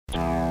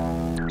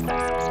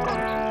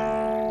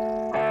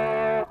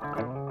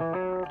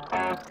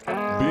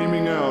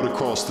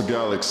across the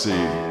galaxy.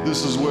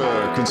 This is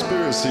where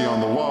conspiracy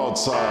on the wild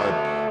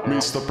side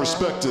meets the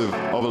perspective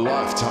of a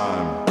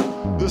lifetime.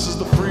 This is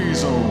the Free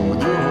Zone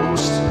with your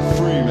host,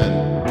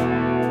 Freeman.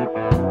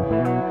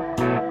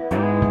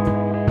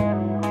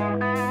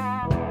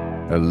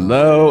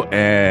 Hello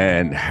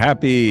and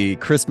happy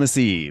Christmas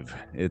Eve.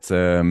 It's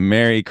a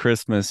Merry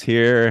Christmas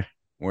here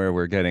where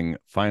we're getting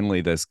finally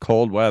this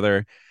cold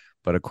weather,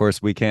 but of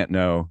course we can't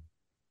know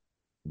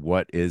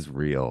what is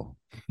real.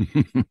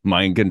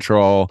 Mind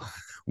control,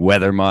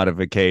 weather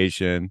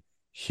modification,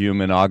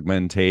 human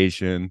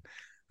augmentation,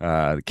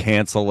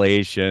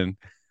 cancellation.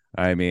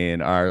 I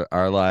mean,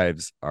 our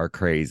lives are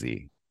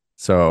crazy.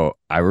 So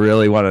I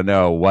really want to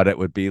know what it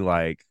would be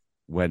like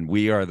when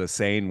we are the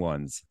sane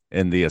ones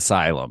in the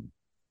asylum,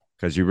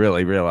 because you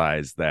really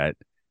realize that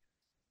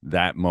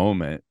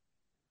moment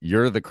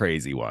you're the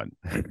crazy one.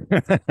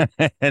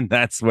 And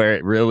that's where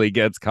it really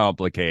gets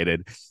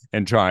complicated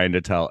and trying to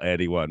tell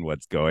anyone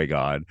what's going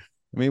on.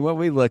 I mean, when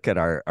we look at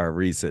our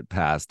recent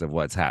past of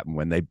what's happened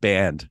when they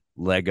banned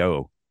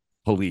Lego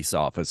police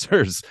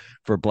officers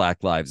for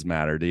Black Lives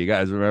Matter. Do you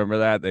guys remember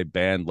that? They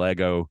banned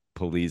Lego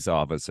police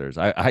officers.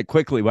 I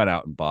quickly went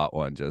out and bought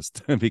one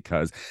just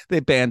because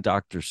they banned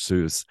Dr.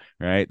 Seuss,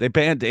 right? They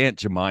banned Aunt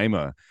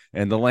Jemima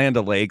and the Land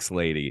O'Lakes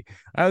lady.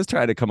 I was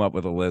trying to come up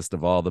with a list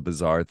of all the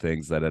bizarre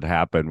things that had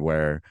happened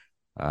where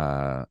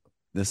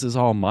this is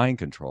all mind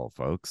control,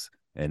 folks,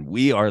 and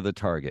we are the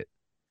target.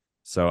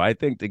 So I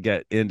think to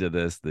get into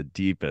this the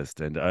deepest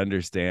and to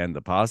understand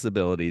the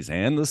possibilities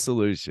and the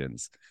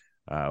solutions,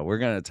 we're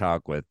going to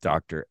talk with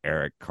Dr.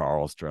 Eric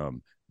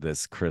Karlstrom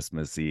this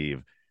Christmas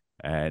Eve.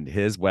 And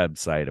his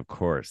website, of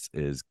course,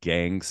 is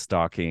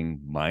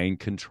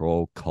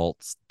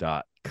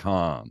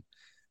gangstalkingmindcontrolcults.com.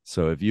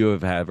 So if you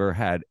have ever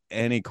had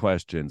any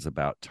questions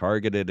about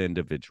targeted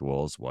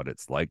individuals, what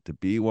it's like to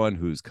be one,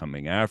 who's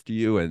coming after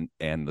you,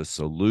 and the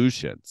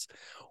solutions,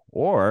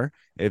 or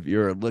if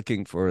you're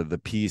looking for the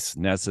peace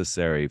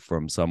necessary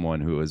from someone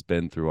who has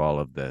been through all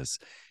of this,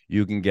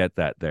 you can get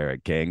that there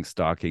at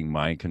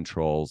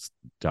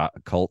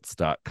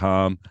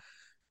gangstalkingmindcontrolcults.com,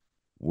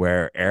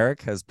 where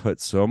Eric has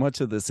put so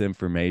much of this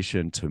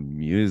information to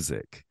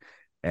music.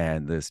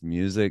 And this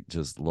music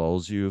just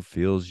lulls you,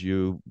 feels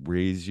you,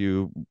 breathes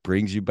you,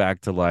 brings you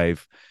back to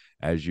life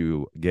as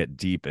you get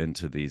deep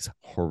into these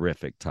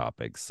horrific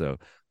topics. So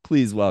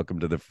please welcome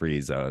to the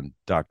Free Zone,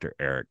 Dr.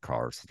 Eric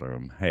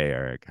Karlstrom. Hey,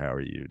 Eric, how are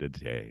you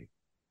today?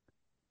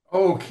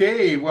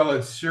 Okay, well,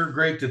 it's sure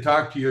great to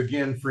talk to you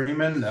again,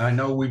 Freeman. I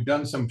know we've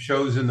done some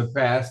shows in the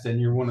past, and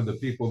you're one of the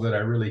people that I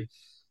really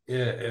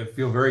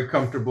feel very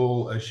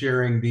comfortable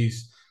sharing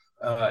these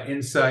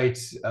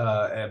insights,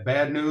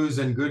 bad news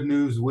and good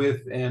news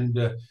with. And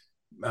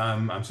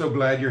I'm so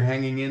glad you're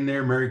hanging in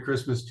there. Merry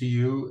Christmas to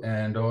you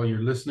and all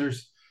your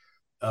listeners.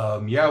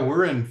 Yeah,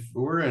 we're in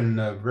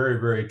very,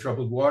 very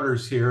troubled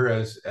waters here,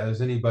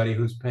 as anybody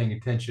who's paying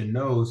attention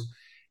knows.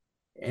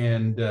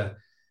 And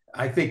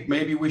I think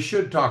maybe we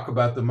should talk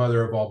about the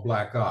mother of all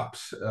black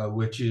ops,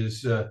 which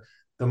is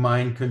the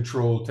mind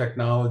control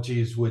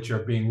technologies which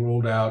are being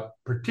rolled out,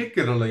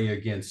 particularly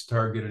against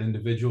targeted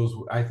individuals.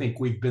 I think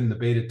we've been the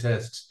beta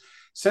tests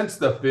since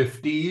the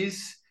 50s,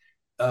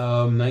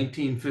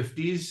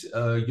 1950s,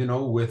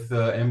 with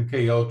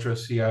MK Ultra,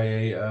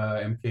 CIA,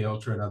 MK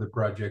Ultra, and other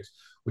projects,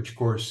 which of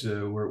course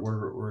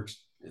were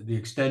the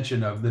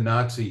extension of the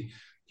Nazi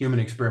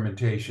human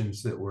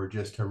experimentations that were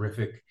just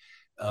horrific.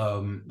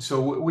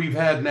 So we've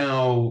had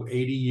now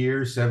 80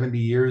 years, 70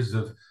 years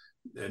of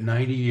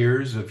 90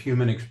 years of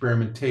human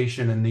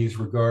experimentation in these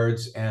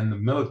regards, and the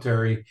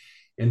military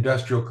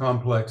industrial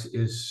complex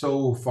is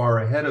so far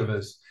ahead of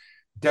us,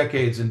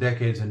 decades and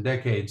decades and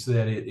decades,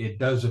 that it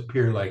does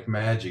appear like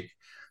magic.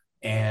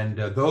 And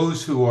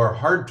those who are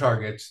hard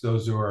targets,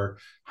 those who are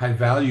high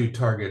value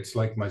targets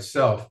like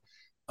myself,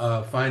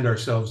 find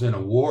ourselves in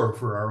a war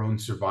for our own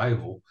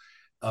survival.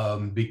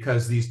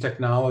 Because these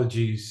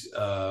technologies,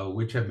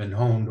 which have been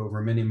honed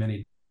over many,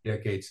 many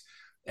decades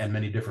and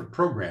many different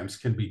programs,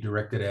 can be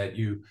directed at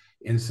you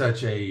in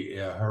such a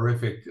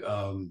horrific,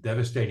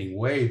 devastating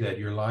way that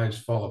your lives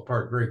fall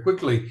apart very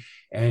quickly,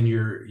 and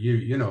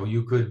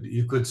you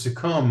could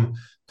succumb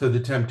to the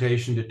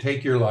temptation to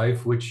take your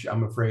life, which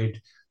I'm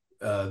afraid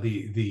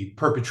the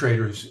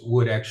perpetrators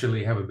would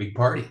actually have a big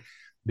party,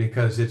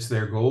 because it's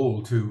their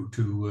goal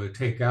to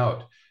take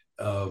out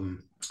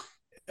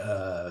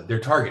their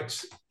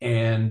targets,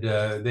 and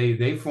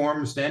they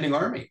form a standing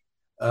army.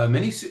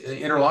 Many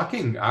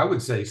interlocking, I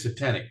would say,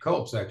 satanic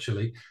cults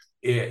actually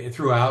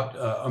throughout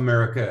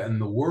America and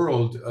the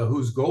world,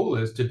 whose goal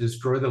is to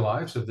destroy the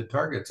lives of the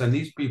targets. And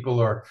these people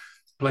are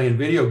playing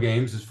video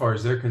games as far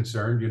as they're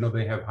concerned.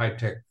 They have high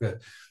tech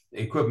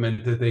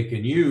equipment that they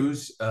can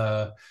use.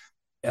 And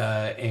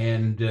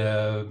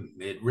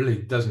it really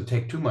doesn't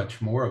take too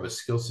much more of a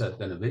skill set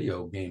than a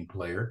video game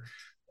player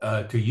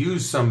to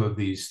use some of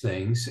these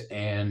things.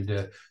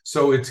 And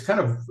so it's kind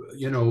of,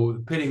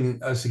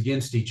 pitting us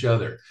against each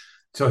other.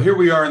 So here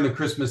we are in the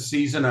Christmas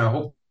season. I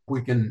hope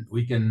we can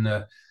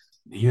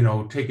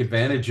take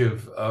advantage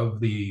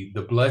of the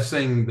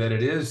blessing that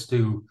it is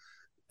to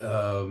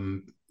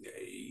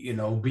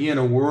be in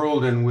a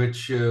world in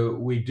which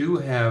we do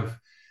have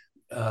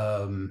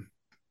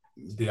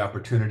the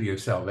opportunity of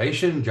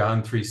salvation.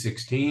 John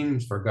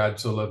 3:16, for God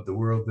so loved the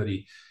world that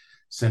he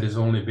sent his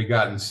only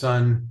begotten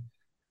Son,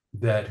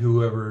 that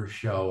whoever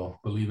shall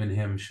believe in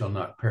him shall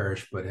not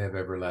perish but have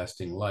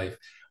everlasting life.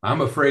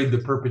 I'm afraid the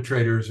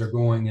perpetrators are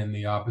going in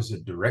the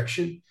opposite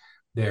direction.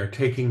 They're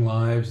taking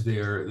lives.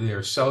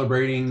 They're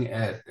celebrating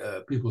at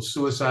people's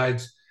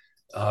suicides.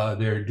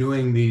 They're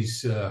doing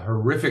these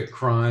horrific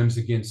crimes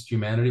against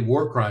humanity,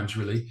 war crimes,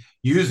 really,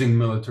 using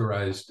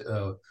militarized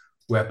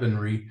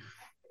weaponry.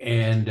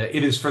 And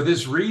it is for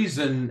this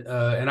reason,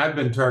 and I've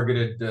been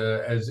targeted,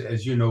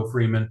 as you know,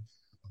 Freeman,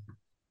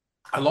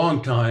 a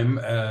long time,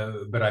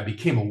 but I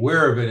became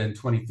aware of it in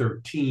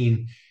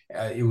 2013.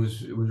 It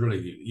was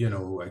really,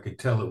 I could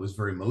tell it was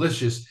very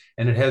malicious,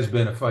 and it has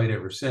been a fight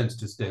ever since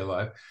to stay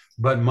alive.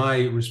 But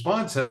my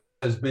response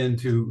has been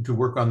to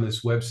work on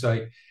this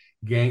website,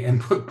 gang, and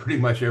put pretty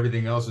much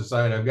everything else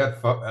aside. I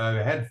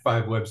had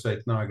 5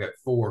 websites, now I got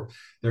 4.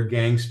 They're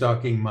gang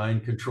stalking,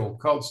 mind control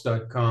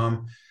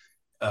cults.com,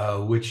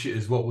 which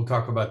is what we'll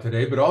talk about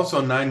today, but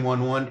also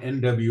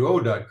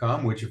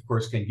 911nwo.com, which of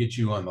course can get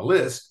you on the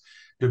list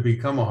to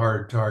become a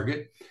hard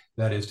target.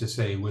 That is to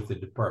say, with the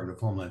Department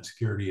of Homeland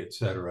Security, et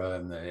cetera,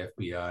 and the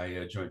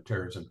FBI, Joint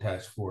Terrorism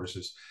Task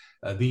Forces.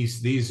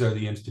 These are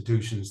the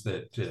institutions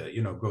that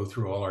go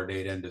through all our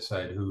data and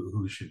decide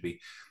who should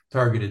be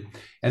targeted.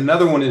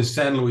 Another one is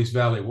San Luis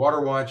Valley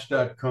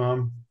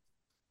Waterwatch.com.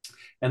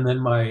 And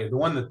then the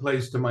one that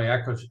plays to my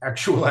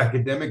actual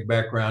academic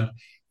background,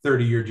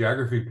 30-year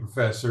geography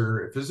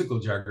professor, physical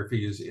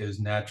geography, is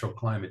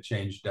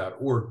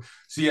naturalclimatechange.org.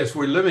 So yes,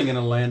 we're living in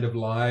a land of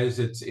lies.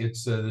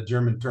 It's the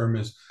German term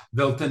is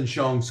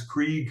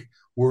Weltanschauungskrieg,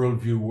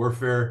 worldview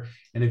warfare.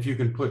 And if you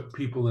can put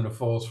people in a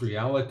false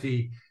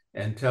reality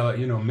and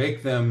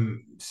make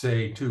them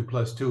say 2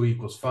 +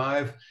 2 =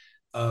 5,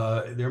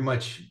 they're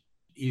much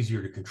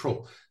easier to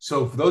control.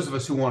 So for those of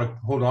us who want to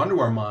hold on to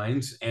our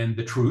minds and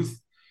the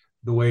truth,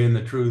 the way and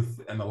the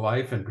truth and the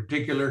life in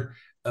particular,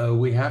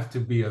 we have to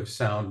be of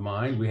sound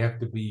mind. We have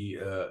to be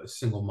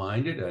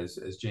single-minded,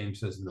 as James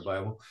says in the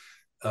Bible,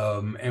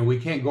 and we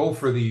can't go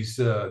for these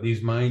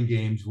mind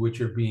games, which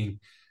are being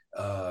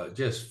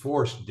just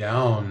forced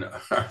down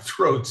our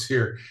throats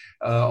here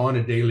on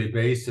a daily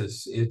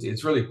basis.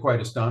 It's really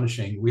quite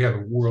astonishing. We have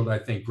a world, I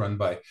think, run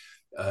by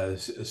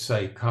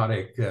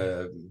psychotic,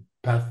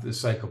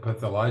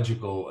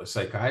 psychopathological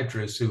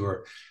psychiatrists who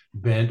are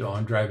bent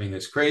on driving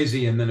us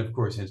crazy, and then of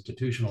course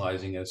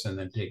institutionalizing us, and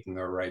then taking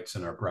our rights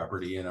and our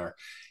property and our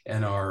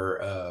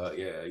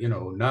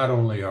not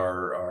only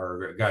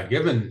our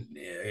God-given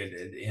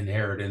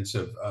inheritance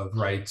of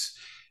rights,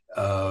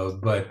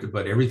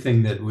 but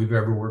everything that we've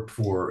ever worked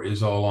for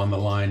is all on the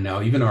line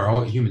now. Even our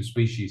whole human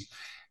species,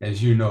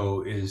 as you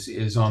know,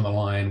 is on the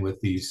line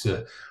with these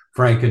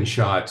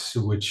Frankenshots,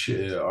 which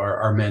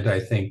are meant, I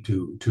think,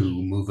 to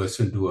move us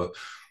into a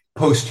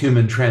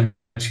post-human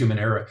transhuman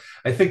era.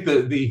 I think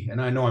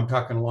and I know I'm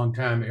talking a long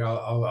time.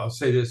 I'll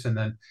say this and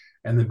then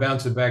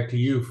bounce it back to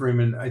you,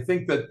 Freeman. I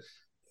think that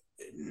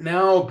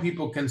now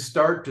people can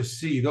start to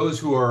see, those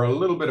who are a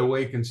little bit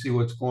awake and see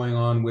what's going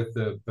on with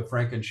the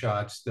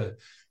Frankenshots, the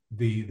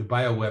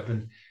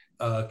bioweapon,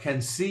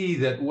 can see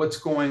that what's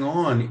going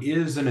on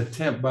is an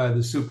attempt by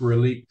the super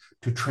elite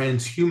to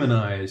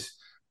transhumanize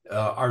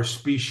our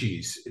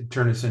species,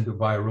 turn us into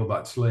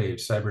biorobot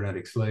slaves,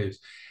 cybernetic slaves.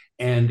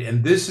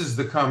 And this is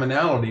the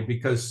commonality,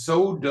 because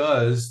so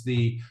does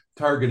the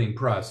targeting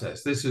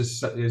process.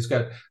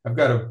 I've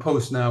got a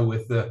post now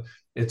with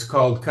it's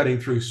called Cutting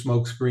Through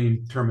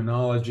Smokescreen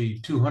Terminology,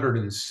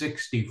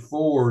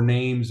 264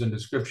 names and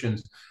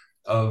descriptions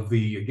of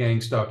the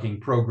gang stalking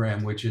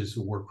program, which is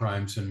war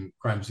crimes and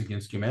crimes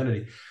against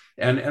humanity.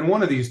 And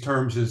one of these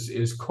terms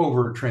is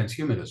covert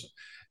transhumanism.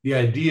 The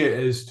idea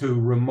is to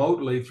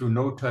remotely, through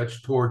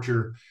no-touch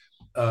torture,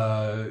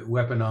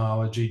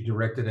 weaponology,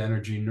 directed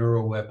energy,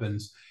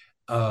 neuroweapons,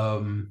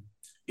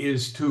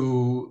 is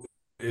to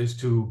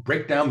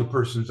break down the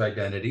person's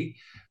identity,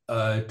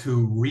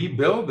 to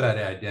rebuild that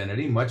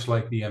identity, much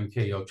like the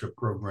MK Ultra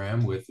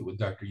program with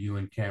Dr.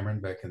 Ewan Cameron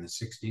back in the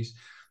 60s,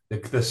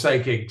 the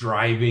psychic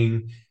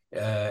driving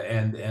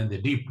and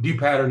the deep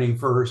patterning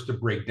first to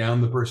break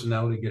down the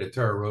personality, get a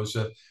Terra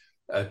Rosa,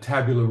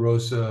 tabula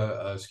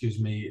rosa,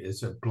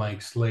 is a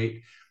blank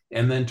slate,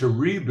 and then to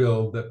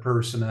rebuild the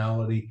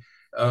personality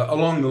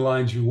along the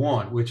lines you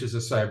want, which is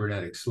a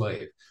cybernetic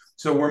slave.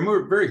 So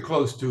we're very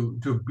close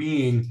to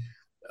being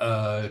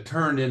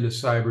turned into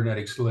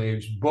cybernetic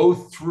slaves,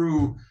 both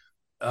through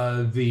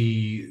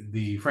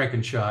the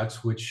Frankenshots,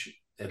 which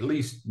at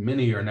least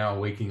many are now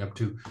waking up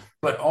to,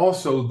 but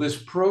also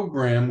this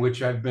program,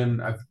 which I've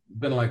been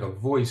like a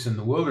voice in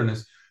the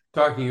wilderness,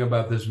 talking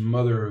about this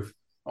mother of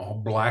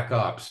all black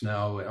ops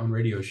now on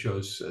radio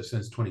shows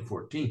since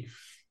 2014.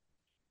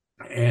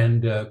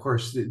 And of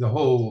course, the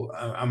whole,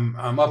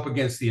 I'm up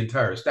against the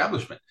entire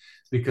establishment,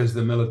 because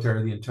the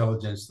military, the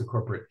intelligence, the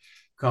corporate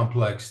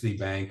complex, the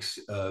banks,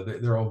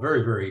 they're all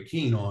very, very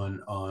keen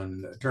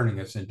on turning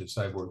us into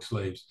cyborg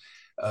slaves.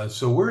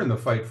 So we're in the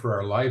fight for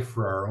our life,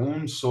 for our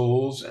own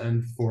souls,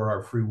 and for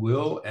our free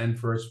will, and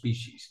for our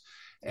species.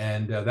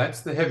 And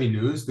that's the heavy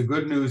news. The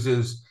good news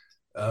is,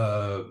 we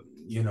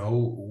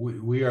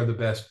are the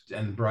best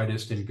and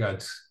brightest in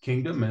God's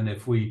kingdom. And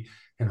if we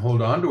can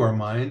hold on to our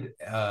mind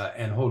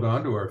and hold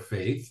on to our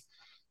faith,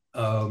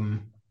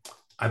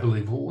 I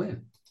believe we'll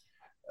win.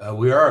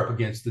 We are up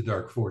against the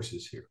dark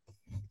forces here.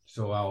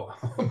 So I'll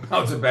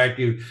bounce it back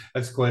to you.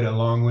 That's quite a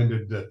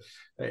long-winded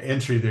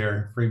entry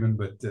there, Freeman,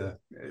 but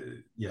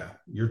yeah,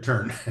 your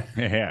turn.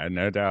 Yeah,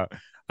 no doubt.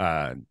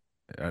 Uh,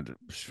 uh,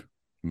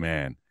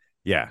 man,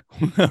 yeah,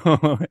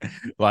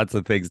 lots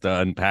of things to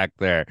unpack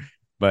there.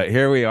 But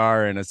here we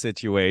are in a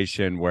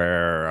situation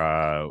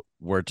where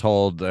we're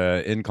told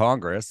in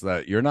Congress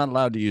that you're not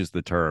allowed to use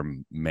the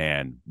term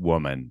man,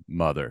 woman,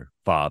 mother,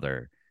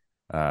 father.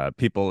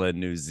 People in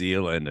New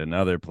Zealand and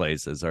other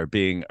places are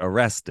being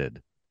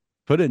arrested,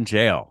 put in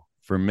jail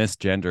for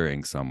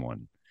misgendering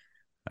someone.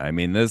 I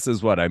mean, this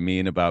is what I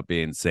mean about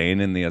being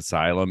sane in the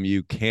asylum.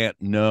 You can't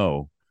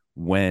know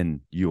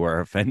when you are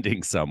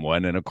offending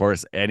someone. And of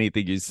course,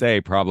 anything you say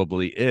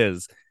probably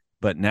is.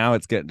 But now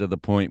it's getting to the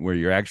point where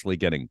you're actually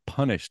getting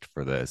punished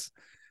for this.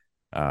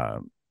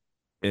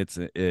 It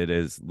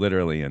is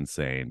literally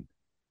insane.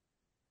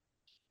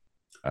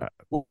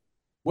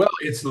 Well,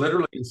 it's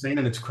literally insane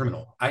and it's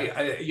criminal.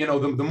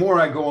 The more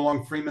I go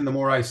along, Freeman, the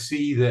more I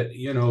see that,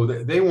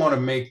 they want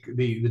to make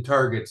the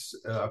targets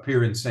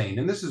appear insane.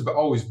 And this has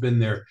always been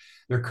their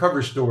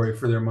cover story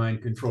for their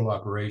mind control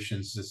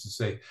operations, is to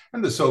say,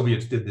 and the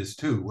Soviets did this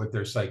too with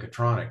their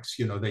psychotronics.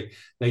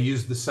 They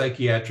used the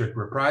psychiatric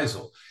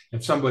reprisal.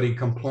 If somebody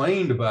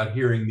complained about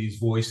hearing these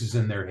voices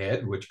in their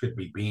head, which could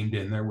be beamed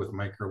in there with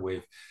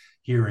microwave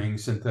hearing,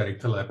 synthetic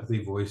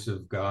telepathy, voice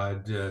of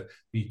God,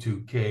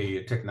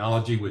 B2K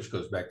technology, which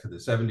goes back to the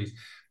 70s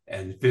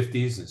and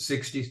 50s and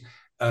 60s.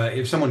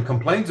 If someone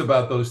complains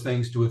about those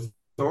things to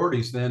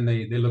authorities, then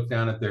they look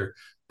down at their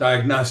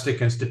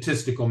diagnostic and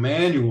statistical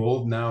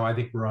manual. Now I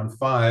think we're on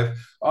 5,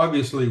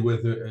 obviously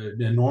with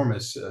an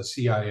enormous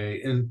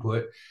CIA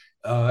input.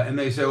 And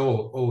they say,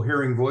 oh,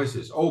 hearing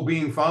voices,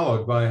 being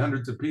followed by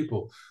hundreds of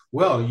people.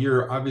 Well,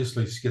 you're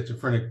obviously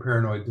schizophrenic,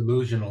 paranoid,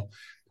 delusional.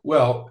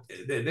 Well,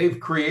 they've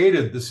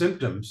created the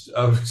symptoms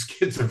of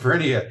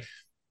schizophrenia,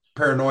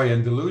 paranoia,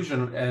 and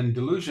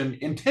delusion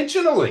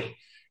intentionally.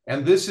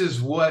 And this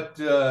is what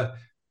goes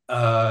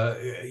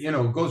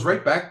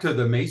right back to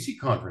the Macy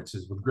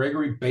conferences with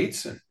Gregory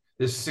Bateson,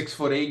 this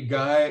 6'8"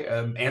 guy,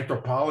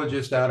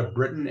 anthropologist out of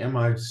Britain,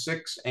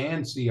 MI6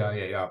 and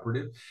CIA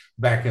operative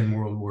back in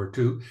World War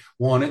II,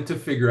 wanted to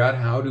figure out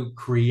how to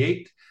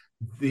create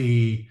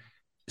the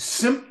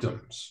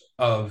symptoms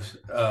of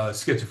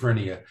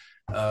schizophrenia,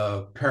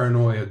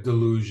 paranoia,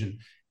 delusion,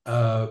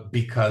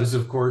 because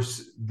of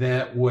course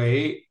that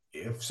way,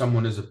 if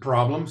someone is a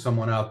problem,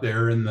 someone out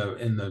there in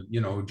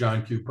the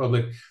John Q.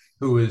 public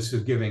who is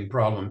giving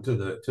problem to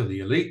the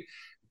elite,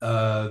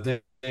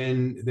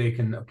 then they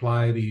can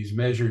apply these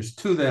measures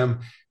to them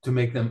to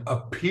make them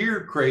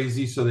appear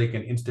crazy, so they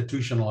can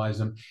institutionalize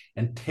them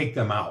and take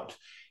them out.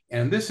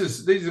 And these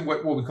are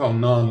what we call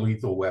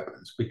non-lethal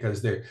weapons,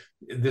 because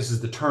this is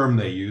the term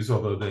they use,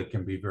 although they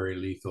can be very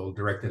lethal.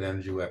 Directed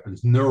energy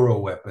weapons, neuro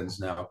weapons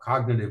now,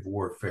 cognitive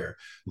warfare,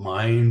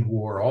 mind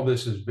war, all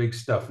this is big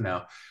stuff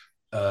now.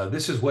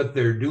 This is what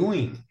they're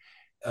doing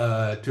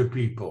to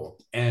people,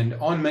 and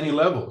on many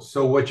levels.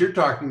 So what you're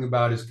talking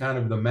about is kind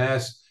of the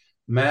mass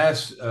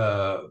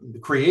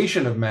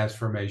creation of mass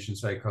formation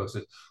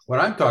psychosis. What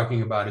I'm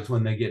talking about is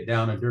when they get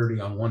down and dirty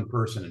on one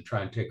person and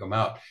try and take them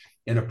out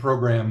in a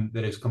program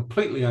that is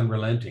completely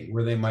unrelenting,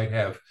 where they might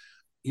have,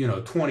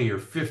 20 or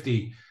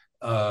 50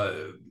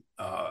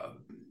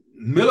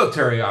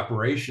 military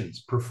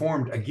operations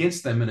performed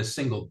against them in a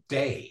single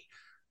day.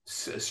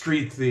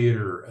 Street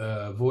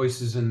theater,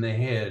 voices in the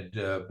head,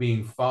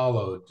 being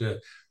followed,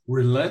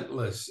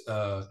 relentless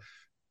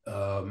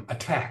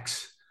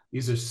attacks.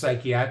 These are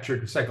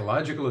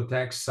psychological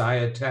attacks, psi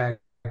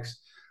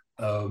attacks.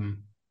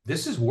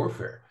 This is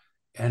warfare,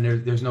 and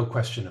there's no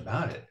question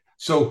about it.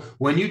 So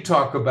when you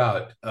talk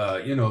about,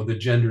 the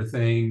gender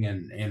thing,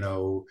 and,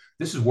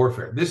 this is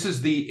warfare. This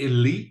is the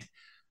elite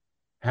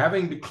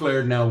having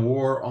declared now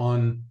war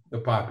on the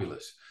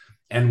populace.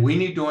 And we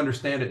need to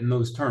understand it in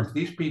those terms.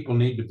 These people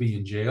need to be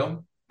in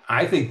jail.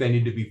 I think they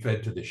need to be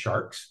fed to the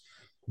sharks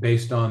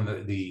based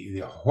on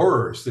the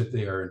horrors that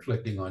they are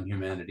inflicting on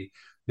humanity.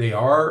 They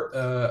are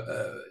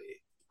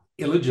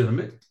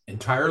illegitimate,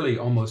 entirely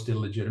almost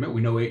illegitimate.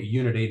 We know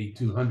Unit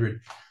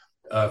 8200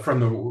 from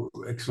the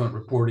excellent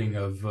reporting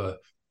of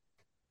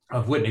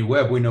Whitney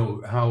Webb. We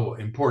know how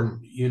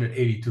important Unit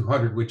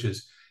 8200, which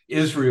is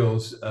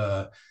Israel's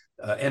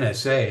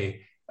NSA,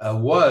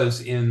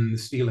 was in the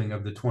stealing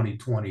of the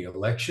 2020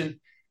 election.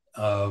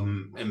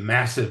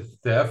 Massive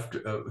theft,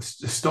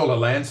 stole a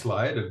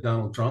landslide of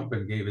Donald Trump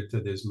and gave it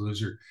to this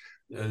loser,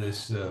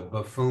 this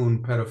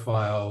buffoon,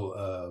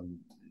 pedophile,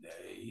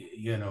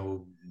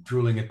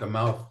 drooling at the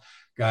mouth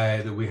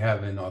guy that we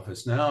have in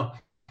office now.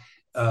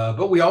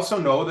 But we also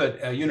know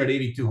that Unit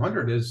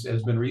 8200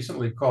 has been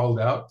recently called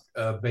out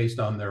based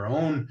on their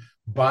own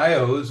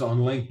bios on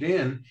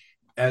LinkedIn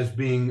as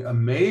being a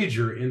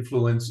major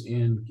influence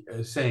in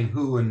saying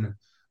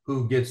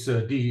who gets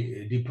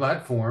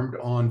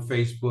deplatformed on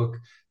Facebook,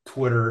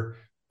 Twitter,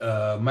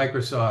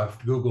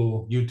 Microsoft,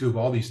 Google, YouTube,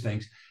 all these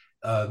things.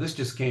 This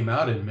just came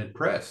out in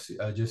mid-press.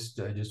 I just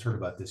heard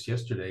about this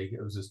yesterday.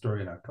 It was a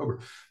story in October.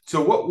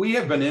 So what we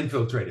have been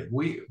infiltrated,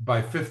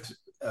 by fifth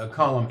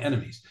column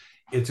enemies.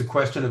 It's a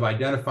question of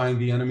identifying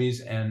the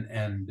enemies and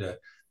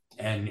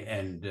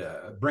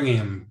bringing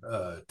them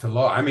to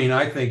law. I mean,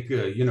 I think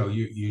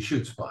you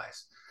shoot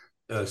spies.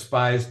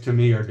 Spies to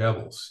me are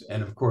devils.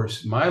 And of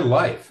course, my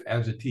life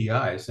as a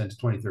TI since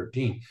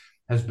 2013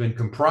 has been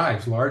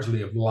comprised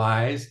largely of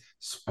lies,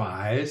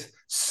 spies,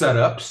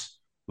 setups,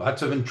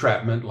 lots of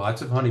entrapment,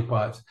 lots of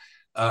honeypots,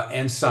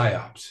 and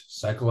psyops,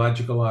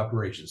 psychological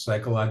operations,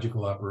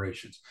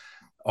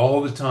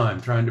 all the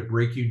time, trying to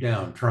break you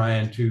down,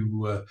 trying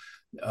to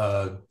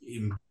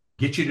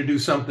get you to do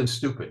something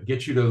stupid,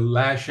 get you to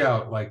lash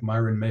out like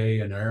Myron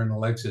May and Aaron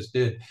Alexis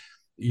did,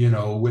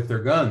 with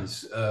their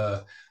guns.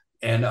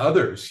 And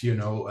others,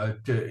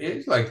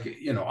 it's like,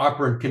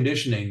 operant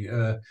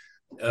conditioning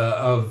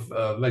of,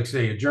 like,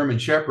 say, a German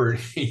Shepherd,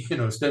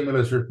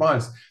 stimulus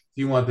response. If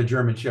you want the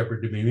German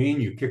Shepherd to be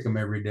mean, you kick him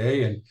every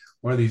day, and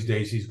one of these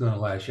days he's going to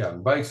lash out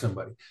and bite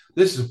somebody.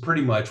 This is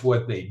pretty much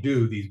what they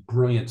do, these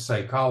brilliant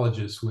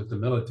psychologists with the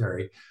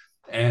military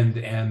and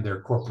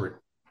their corporate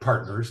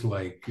partners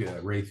like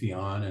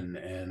Raytheon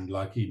and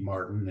Lockheed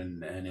Martin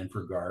and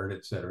Infraguard,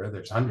 et cetera.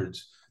 There's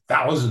hundreds,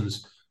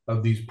 thousands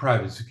of these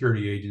private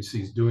security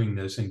agencies doing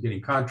this and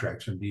getting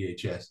contracts from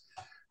DHS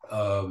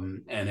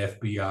and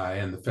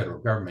FBI and the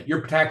federal government.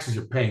 Your taxes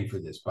are paying for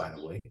this, by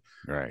the way.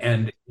 Right.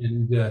 And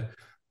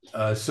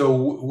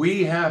so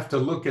we have to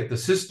look at the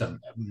system.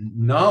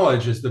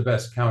 Knowledge is the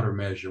best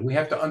countermeasure. We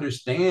have to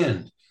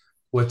understand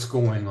what's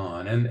going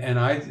on.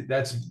 And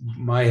that's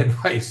my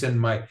advice in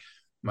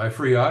my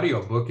free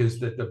audio book, is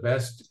that the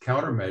best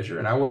countermeasure,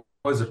 and I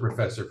was a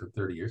professor for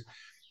 30 years,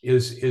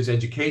 is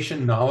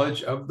education,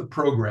 knowledge of the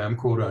program,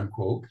 quote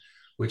unquote,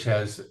 which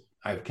has,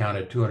 I've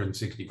counted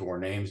 264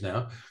 names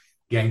now.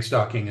 Gang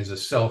stalking is a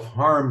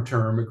self-harm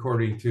term,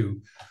 according to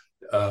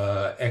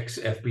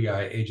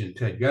ex-FBI agent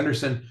Ted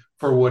Gunderson,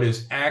 for what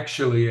is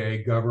actually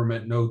a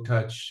government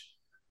no-touch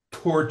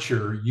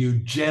torture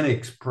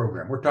eugenics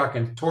program. We're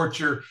talking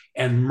torture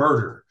and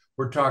murder.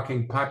 We're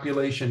talking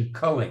population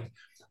culling.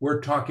 We're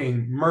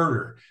talking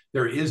murder.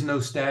 There is no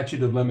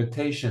statute of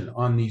limitation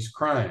on these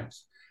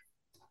crimes.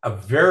 A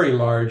very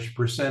large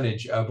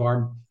percentage of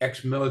our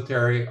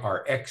ex-military,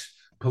 our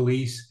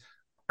ex-police,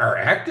 our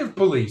active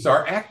police,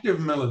 our active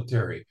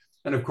military,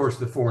 and of course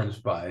the foreign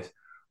spies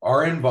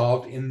are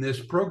involved in this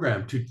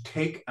program to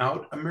take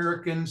out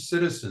American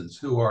citizens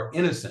who are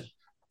innocent.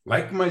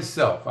 Like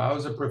myself, I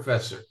was a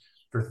professor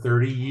for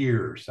 30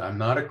 years. I'm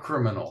not a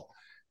criminal.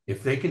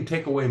 If they can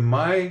take away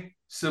my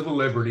civil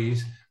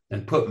liberties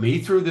and put me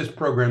through this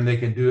program, they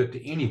can do it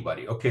to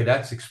anybody. Okay,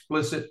 that's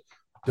explicit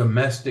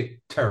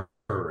domestic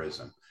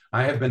terrorism.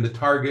 I have been the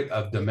target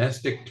of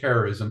domestic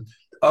terrorism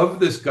of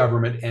this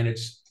government and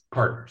its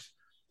partners.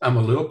 I'm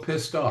a little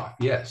pissed off,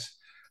 yes.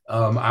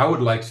 I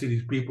would like to see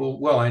these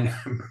people. Well,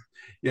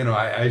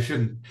 I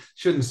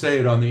shouldn't say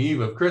it on the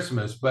eve of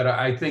Christmas, but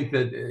I think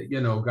that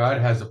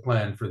God has a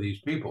plan for these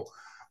people.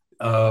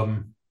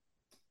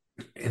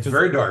 It's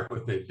very dark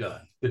what they've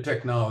done, the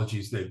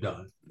technologies they've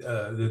done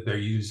that they're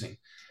using,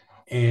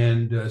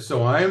 and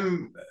so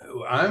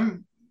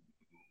I'm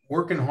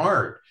working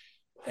hard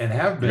and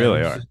have been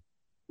really since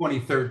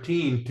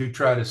 2013 to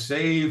try to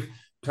save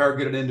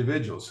targeted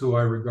individuals who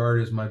I regard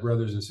as my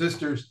brothers and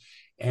sisters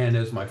and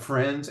as my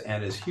friends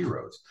and as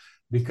heroes,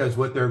 because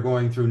what they're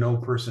going through, no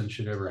person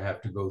should ever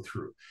have to go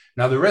through.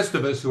 Now, the rest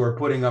of us who are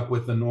putting up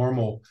with the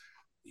normal,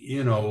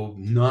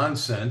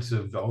 nonsense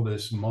of all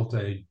this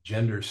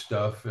multi-gender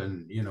stuff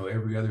and,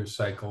 every other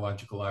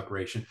psychological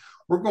operation,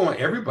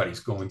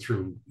 everybody's going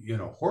through,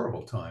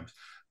 horrible times,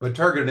 but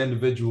targeted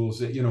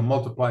individuals,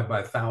 multiplied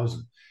by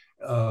 1,000.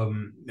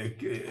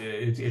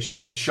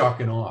 It's shock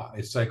and awe.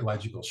 It's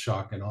psychological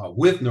shock and awe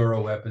with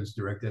neuro weapons,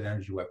 directed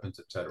energy weapons,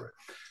 etc.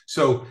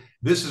 So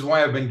this is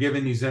why I've been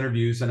giving these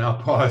interviews, and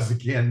I'll pause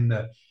again.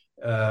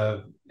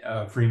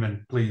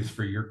 Freeman, please,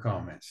 for your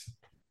comments.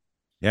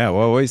 Yeah,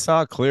 well, we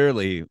saw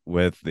clearly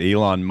with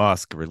Elon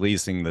Musk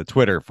releasing the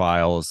Twitter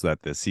files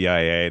that the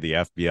CIA, the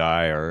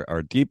FBI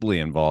are deeply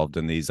involved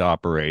in these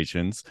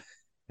operations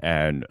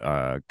and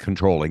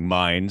controlling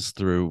minds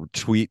through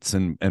tweets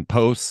and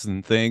posts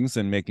and things,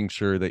 and making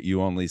sure that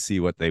you only see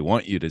what they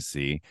want you to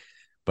see.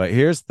 But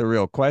here's the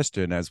real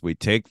question: as we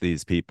take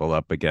these people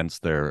up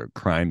against their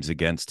crimes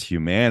against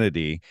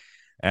humanity,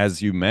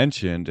 as you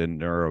mentioned,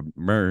 in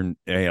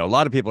a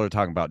lot of people are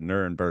talking about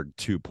Nuremberg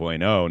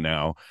 2.0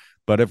 now.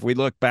 But if we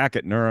look back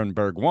at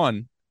Nuremberg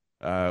 1,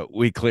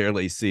 we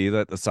clearly see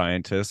that the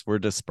scientists were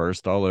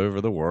dispersed all over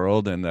the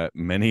world, and that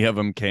many of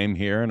them came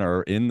here and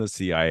are in the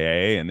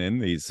CIA and in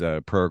these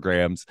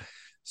programs.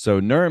 So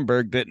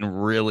Nuremberg didn't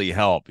really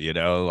help,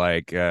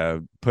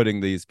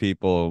 putting these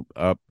people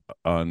up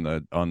on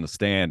the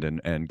stand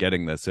and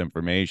getting this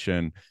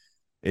information.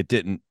 it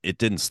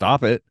didn't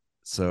stop it.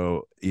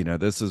 So,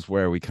 this is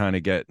where we kind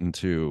of get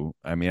into,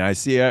 I mean, I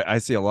see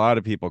a lot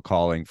of people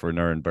calling for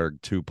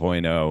Nuremberg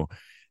 2.0,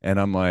 and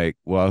I'm like,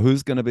 well,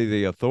 who's going to be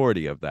the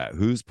authority of that?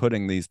 Who's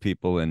putting these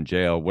people in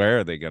jail? Where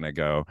are they going to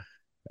go?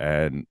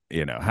 And,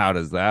 how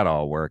does that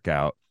all work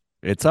out?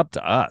 It's up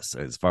to us,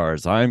 as far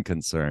as I'm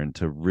concerned,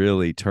 to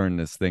really turn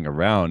this thing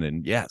around.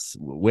 And yes,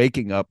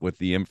 waking up with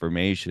the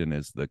information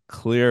is the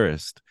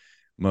clearest,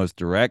 most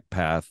direct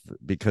path,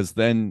 because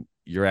then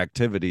your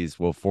activities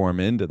will form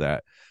into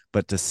that.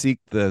 But to seek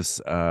this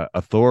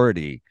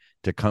authority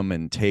to come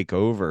and take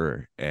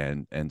over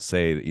and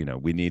say,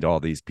 we need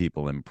all these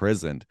people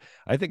imprisoned,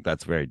 I think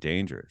that's very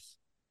dangerous.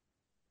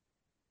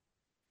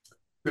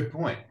 Good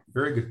point.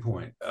 Very good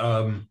point.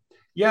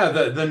 Yeah,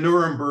 the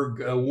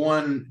Nuremberg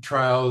one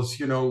trials,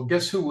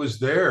 guess who was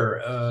there,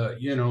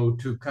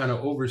 to kind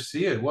of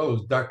oversee it? Well, it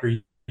was Dr.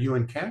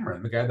 Ewan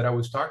Cameron, the guy that I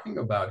was talking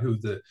about, who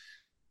did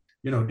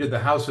the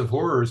House of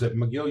Horrors at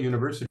McGill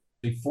University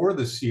for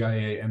the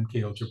CIA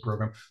MK Ultra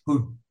program,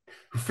 who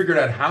figured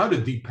out how to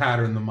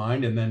depattern the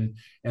mind and then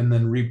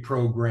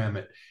reprogram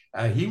it.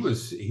 He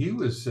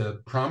was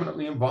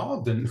prominently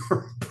involved in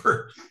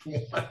Nuremberg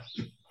one.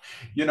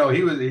 He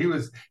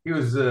was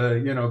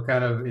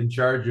kind of in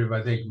charge of,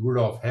 I think,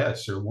 Rudolf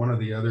Hess or one of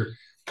the other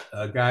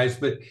guys.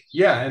 But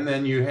yeah, and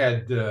then you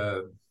had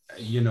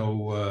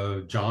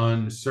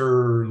John,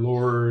 Sir,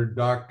 Lord,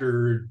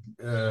 Doctor,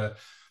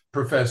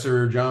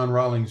 Professor John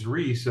Rawlings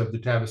Rees of the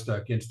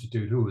Tavistock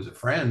Institute, who was a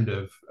friend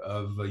of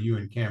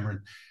Ewan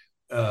Cameron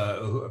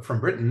from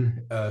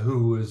Britain,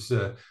 who was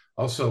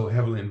also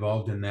heavily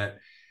involved in that.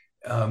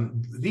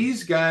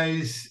 These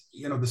guys,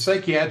 the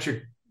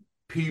psychiatric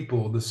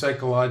people, the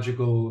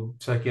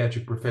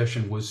psychiatric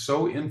profession was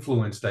so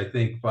influenced, I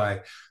think,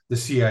 by the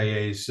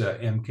CIA's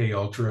MK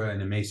Ultra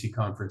and MACI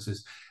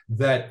conferences,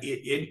 that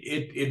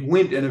it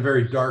went in a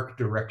very dark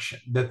direction,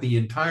 that the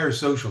entire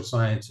social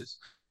sciences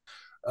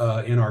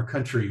in our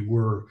country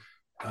were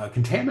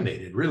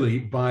contaminated, really,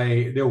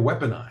 they're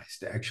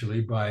weaponized,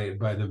 actually, by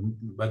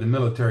the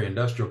military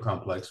industrial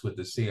complex, with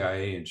the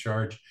CIA in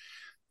charge.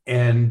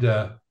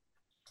 And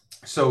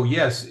so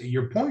yes,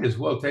 your point is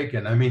well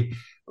taken. I mean,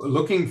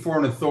 looking for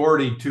an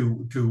authority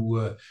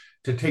to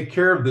take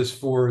care of this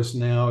for us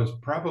now is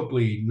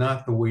probably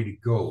not the way to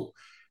go.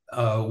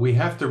 We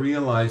have to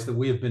realize that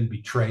we have been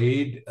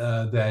betrayed,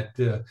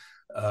 that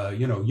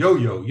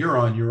yo-yo, you're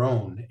on your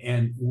own,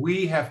 and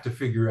we have to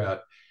figure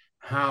out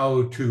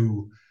how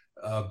to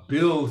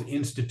build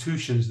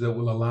institutions that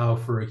will allow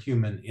for a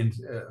human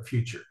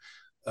future.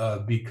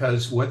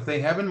 Because what they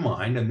have in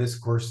mind, and this,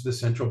 of course, the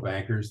central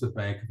bankers, the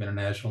Bank of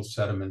International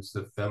Settlements,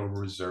 the Federal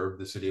Reserve,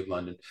 the City of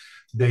London,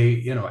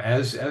 they,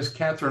 as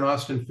Catherine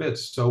Austin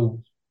Fitts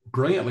so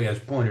brilliantly has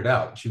pointed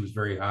out, she was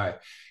very high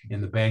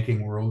in the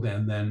banking world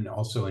and then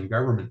also in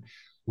government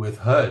with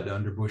HUD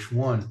under Bush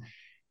 1.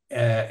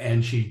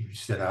 And she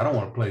said, I don't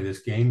want to play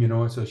this game,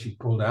 and so she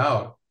pulled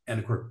out. And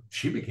of course,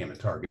 she became a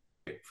target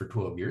for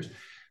 12 years.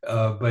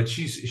 But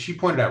she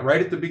pointed out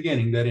right at the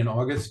beginning that in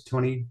August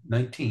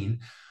 2019,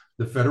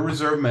 the Federal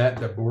Reserve met,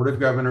 the Board of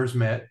Governors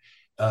met,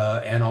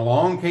 and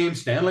along came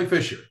Stanley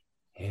Fischer,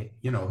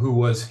 who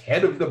was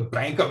head of the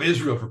Bank of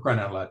Israel, for crying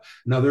out loud,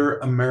 another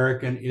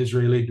American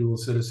Israeli dual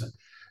citizen.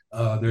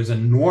 There's an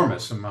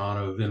enormous amount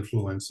of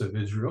influence of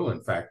Israel.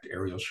 In fact,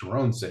 Ariel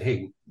Sharon said,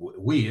 hey,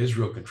 we,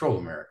 Israel, control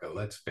America,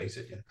 let's face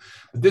it.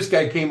 But this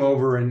guy came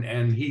over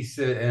and he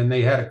said, and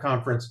they had a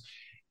conference,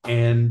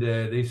 and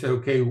they said,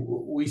 okay,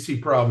 we see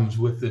problems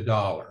with the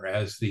dollar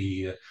as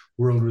the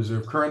world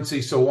reserve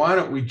currency. So why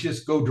don't we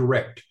just go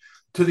direct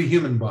to the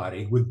human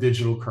body with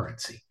digital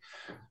currency?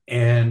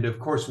 And of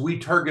course, we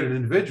targeted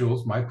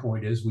individuals. My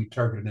point is, we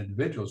targeted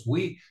individuals.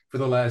 We, for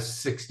the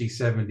last 60,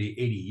 70,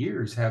 80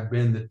 years, have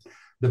been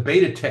the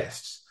beta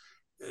tests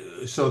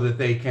so that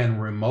they can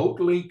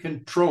remotely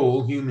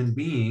control human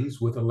beings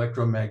with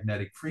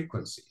electromagnetic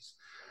frequencies.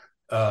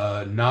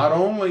 Not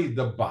only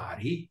the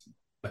body,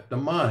 but the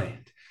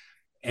mind.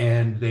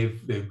 And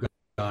they've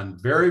gone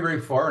very,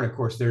 very far. And of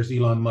course, there's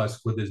Elon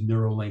Musk with his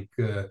Neuralink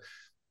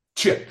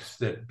chips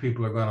that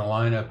people are going to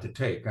line up to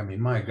take. I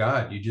mean, my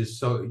God, you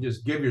just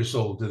give your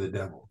soul to the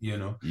devil.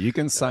 You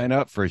can sign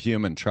up for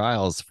human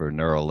trials for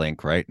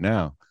Neuralink right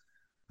now.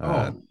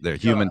 Their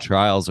human God.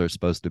 trials are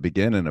supposed to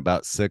begin in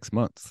about 6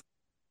 months.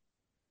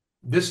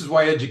 This is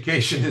why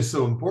education is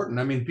so important.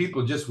 I mean,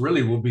 people just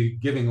really will be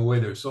giving away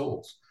their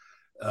souls.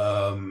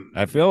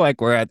 I feel like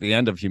we're at the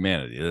end of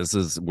humanity.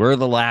 We're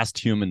the last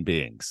human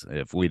beings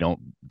if we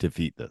don't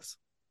defeat this.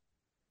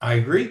 I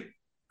agree.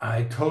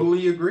 I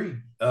totally agree.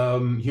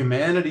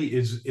 Humanity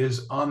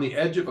is on the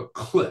edge of a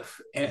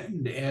cliff,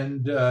 and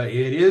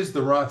it is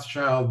the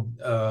Rothschild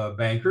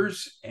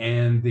bankers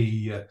and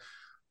the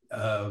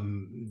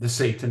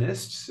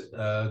Satanists,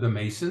 the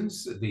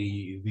Masons,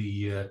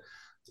 the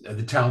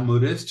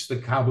Talmudists, the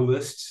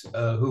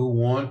Kabbalists, who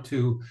want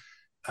to.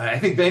 I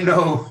think they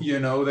know,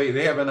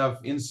 they have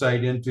enough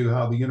insight into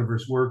how the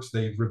universe works.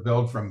 They've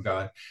rebelled from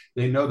God.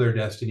 They know their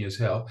destiny is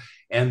hell.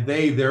 And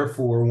they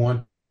therefore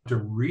want to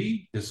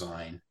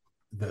redesign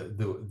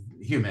the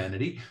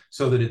humanity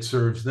so that it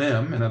serves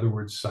them, in other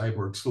words,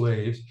 cyborg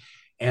slaves.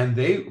 And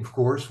they, of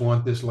course,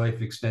 want this life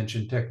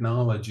extension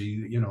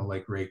technology,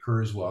 like Ray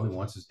Kurzweil. He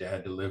wants his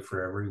dad to live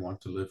forever. He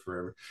wants to live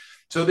forever.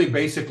 So they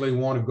basically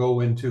want to go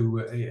into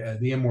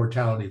the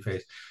immortality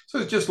phase. So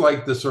it's just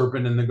like the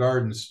serpent in the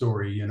garden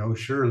story,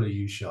 surely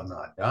you shall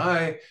not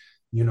die.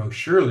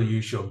 Surely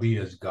you shall be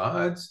as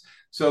gods.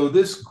 So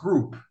this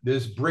group,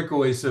 this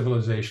breakaway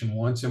civilization,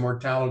 wants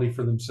immortality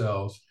for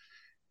themselves,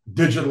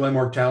 digital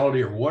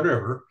immortality or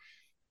whatever,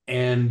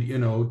 and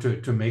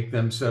to make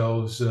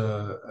themselves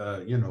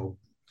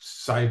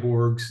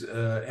cyborgs,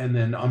 and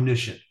then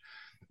omniscient.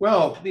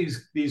 Well,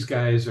 these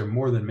guys are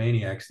more than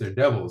maniacs; they're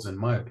devils, in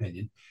my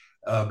opinion.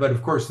 But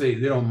of course, they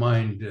don't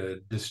mind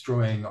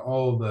destroying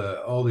all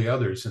the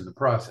others in the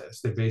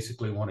process. They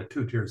basically want a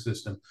two-tier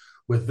system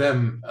with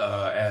them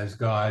as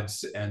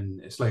gods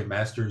and slave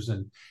masters,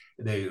 and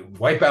they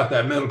wipe out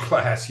that middle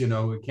class. We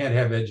can't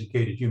have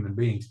educated human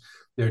beings.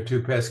 They're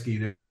too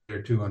pesky.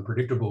 They're too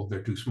unpredictable.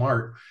 They're too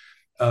smart.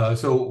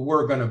 So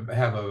we're going to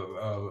have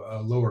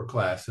a lower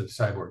class of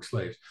cyborg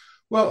slaves.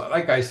 Well,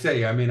 like I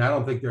say, I mean, I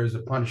don't think there's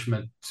a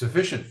punishment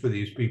sufficient for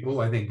these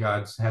people. I think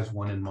God has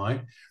one in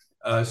mind.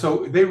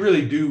 So they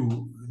really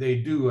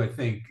do, I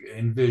think,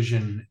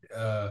 envision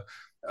a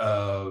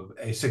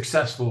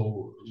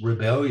successful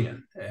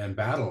rebellion and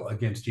battle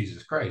against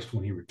Jesus Christ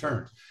when he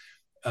returns.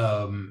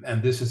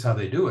 And this is how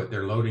they do it.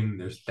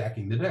 They're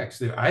stacking the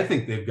decks. I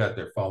think they've got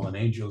their fallen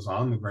angels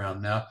on the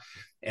ground now.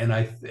 And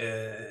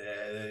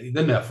the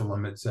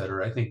Nephilim, et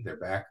cetera, I think they're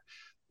back.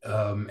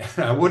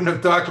 I wouldn't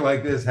have talked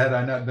like this had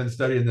I not been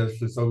studying this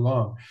for so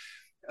long.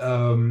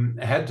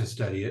 I had to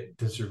study it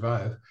to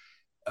survive.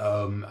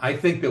 I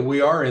think that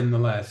we are in the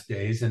last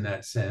days in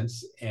that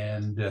sense.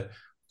 And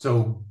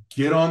so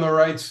get on the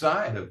right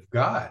side of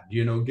God,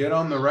 get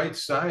on the right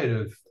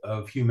side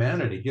of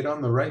humanity, get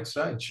on the right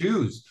side,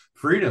 choose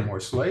freedom or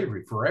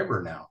slavery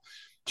forever now.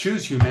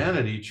 Choose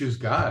humanity, choose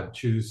God,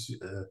 choose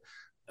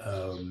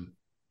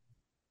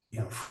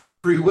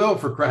free will,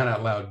 for crying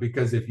out loud,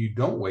 because if you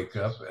don't wake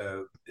up,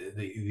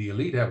 the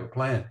elite have a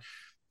plan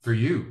for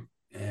you,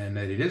 and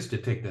that it is to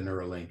take the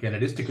Neuralink, and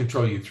it is to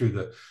control you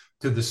through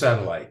the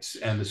satellites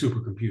and the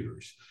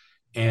supercomputers.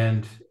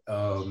 And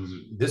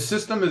this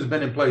system has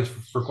been in place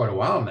for quite a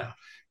while now,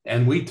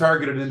 and we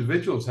targeted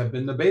individuals have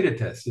been the beta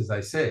test, as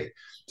I say.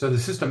 So the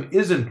system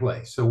is in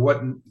place. So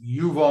what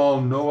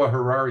Yuval Noah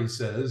Harari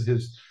says,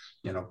 his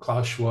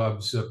Klaus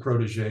Schwab's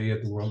protege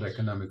at the World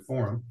Economic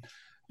Forum,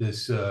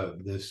 this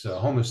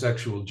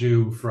homosexual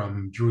Jew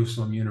from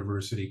Jerusalem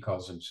University,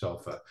 calls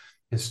himself a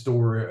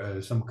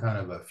historian, some kind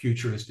of a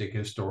futuristic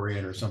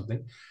historian or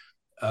something.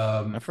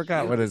 I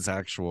forgot what his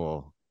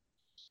actual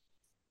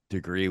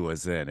degree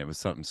was in. It was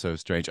something so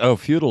strange. Oh,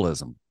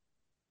 feudalism.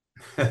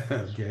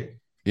 Okay.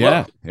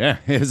 Yeah, yeah.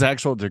 His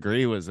actual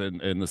degree was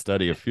in the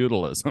study of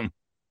feudalism.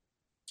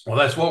 Well,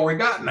 that's what we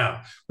got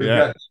now. We've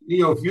got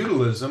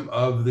neo-feudalism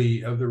of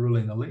the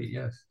ruling elite.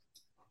 Yes.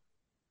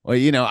 Well,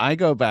 I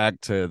go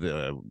back to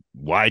the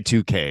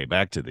Y2K,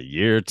 back to the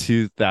year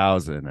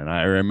 2000, and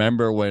I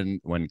remember when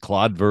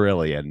Claude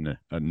Virillion,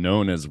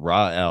 known as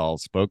Ra-El,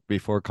 spoke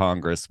before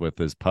Congress with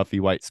his puffy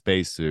white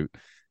spacesuit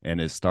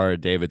and his Star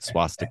of David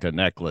swastika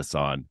necklace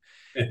on.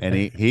 And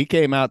he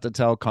came out to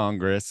tell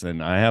Congress,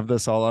 and I have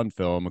this all on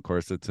film. Of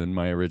course, it's in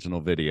my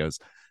original videos.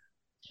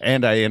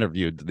 And I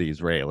interviewed the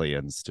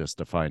Israelis just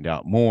to find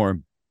out more.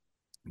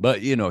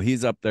 But,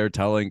 he's up there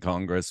telling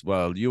Congress,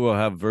 well, you will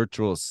have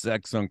virtual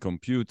sex on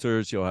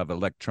computers, you'll have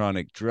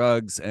electronic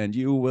drugs, and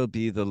you will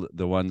be the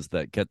ones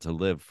that get to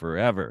live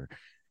forever.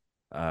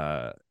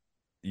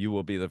 You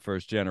will be the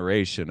first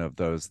generation of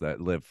those that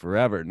live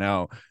forever.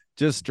 Now,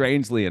 just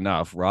strangely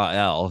enough,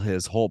 Ra-El,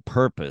 his whole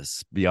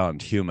purpose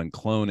beyond human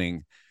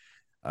cloning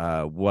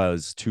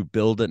was to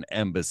build an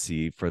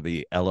embassy for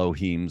the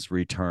Elohim's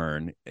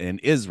return in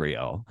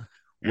Israel,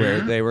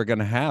 where they were going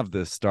to have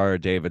this Star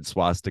of David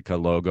swastika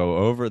logo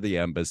over the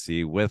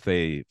embassy with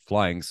a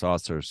flying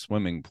saucer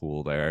swimming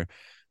pool there. Of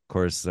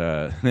course,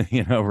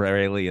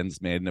 Raelians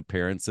made an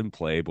appearance in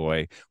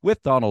Playboy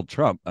with Donald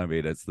Trump. I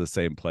mean, it's the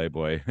same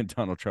Playboy.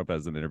 Donald Trump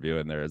has an interview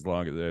in there as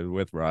long as it's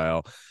with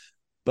Rael.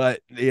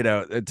 But,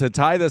 to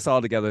tie this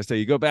all together, so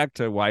you go back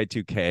to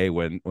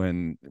Y2K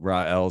when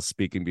Rael's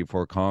speaking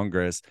before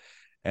Congress,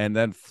 and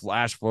then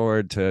flash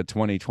forward to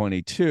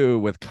 2022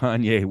 with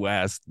Kanye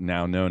West,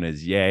 now known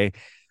as Ye,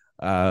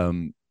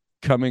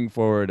 coming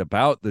forward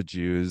about the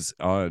Jews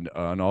on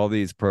all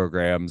these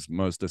programs,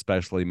 most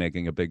especially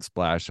making a big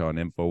splash on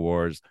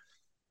InfoWars,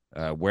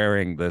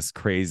 wearing this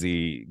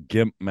crazy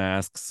GIMP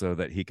mask so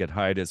that he could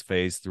hide his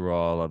face through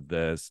all of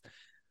this.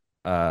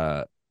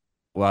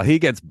 Well, he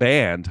gets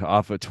banned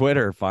off of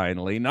Twitter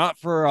finally, not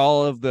for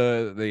all of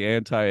the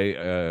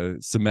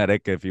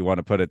anti-Semitic, if you want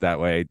to put it that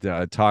way,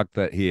 talk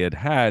that he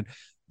had,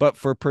 but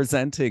for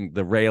presenting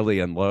the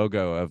Raelian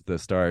logo of the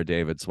Star of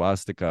David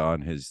swastika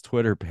on his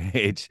Twitter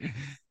page.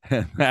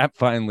 And that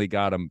finally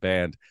got him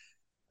banned.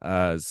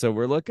 So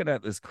we're looking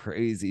at this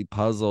crazy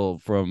puzzle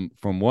from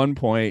one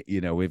point,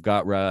 we've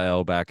got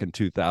Rael back in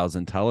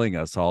 2000 telling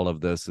us all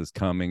of this is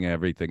coming,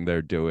 everything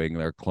they're doing,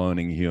 they're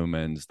cloning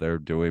humans, they're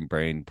doing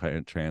brain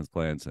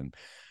transplants, and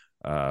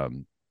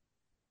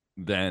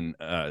then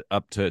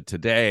up to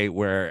today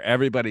where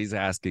everybody's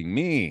asking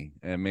me,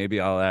 and maybe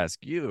I'll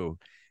ask you,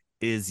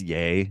 is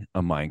Ye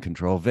a mind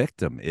control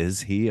victim?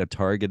 Is he a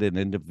targeted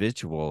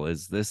individual?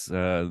 Is this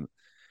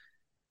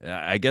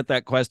I get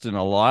that question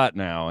a lot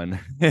now, and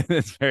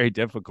it's very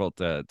difficult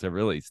to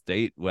really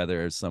state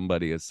whether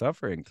somebody is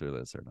suffering through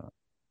this or not.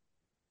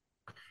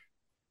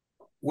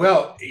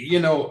 Well,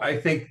 I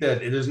think that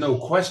there's no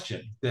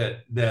question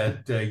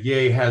that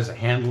Ye has a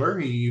handler.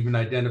 He even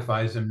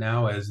identifies him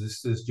now as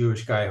this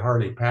Jewish guy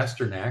Harley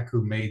Pasternak,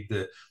 who made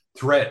the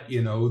threat,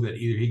 that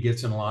either he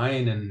gets in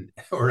line and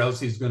or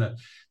else he's going to,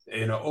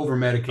 over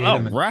medicate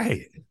him,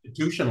 right, and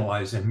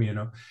institutionalize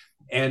him.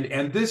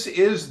 And this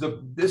is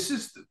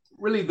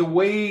really the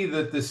way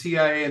that the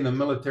CIA and the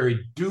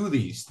military do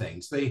these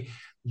things.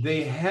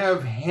 They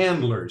have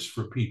handlers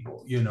for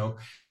people.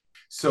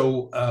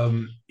 So,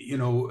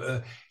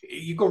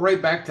 you go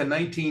right back to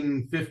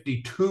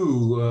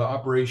 1952,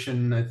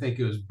 Operation, I think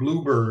it was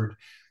Bluebird,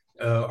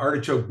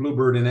 Artichoke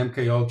Bluebird and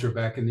MK Ultra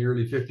back in the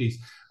early 50s.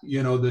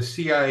 The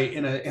CIA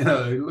in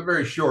a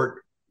very short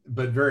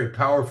but very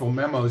powerful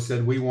memo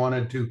said we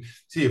wanted to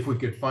see if we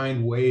could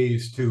find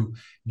ways to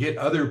get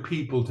other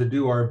people to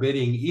do our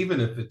bidding, even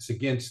if it's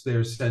against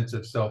their sense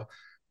of self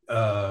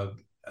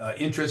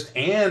interest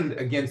and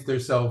against their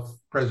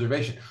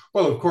self-preservation.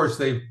 Well, of course,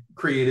 they've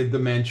created the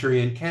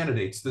Manchurian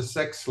candidates, the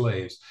sex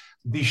slaves,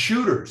 the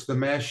shooters, the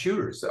mass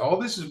shooters. All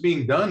this is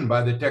being done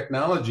by the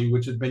technology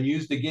which has been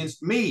used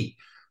against me.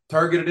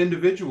 Targeted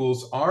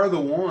individuals are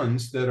the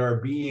ones that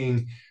are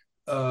being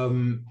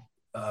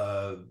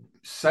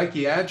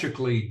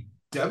psychiatrically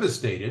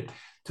devastated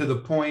to the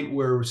point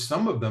where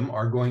some of them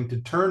are going to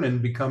turn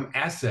and become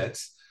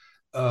assets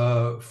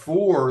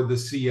for the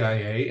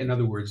CIA. In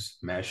other words,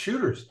 mass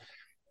shooters.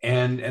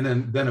 And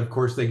then of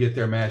course they get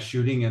their mass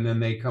shooting, and then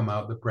they come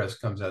out. The press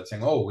comes out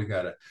saying, "Oh, we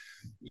gotta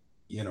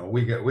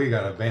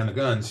ban the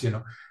guns."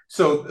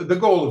 So the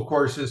goal, of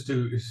course, is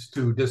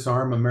to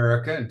disarm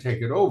America and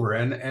take it over.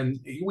 And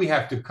we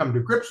have to come to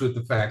grips with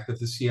the fact that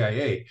the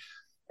CIA,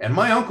 and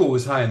my uncle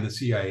was high in the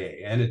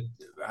CIA, and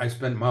I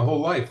spent my whole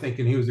life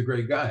thinking he was a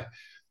great guy.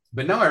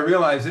 But now I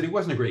realize that he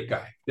wasn't a great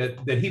guy, that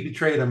he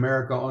betrayed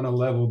America on a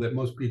level that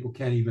most people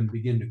can't even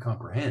begin to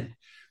comprehend.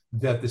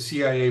 That the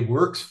CIA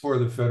works for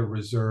the Federal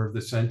Reserve,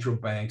 the central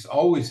banks,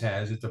 always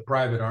has. It's a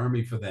private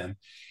army for them.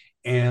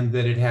 And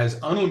that it has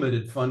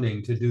unlimited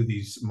funding to do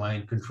these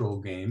mind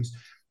control games,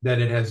 that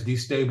it has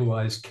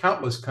destabilized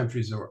countless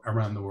countries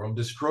around the world,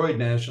 destroyed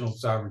national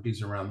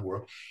sovereignties around the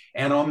world,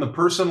 and on the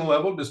personal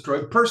level,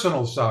 destroyed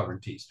personal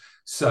sovereignties,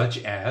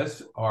 such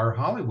as our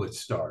Hollywood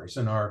stars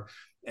and our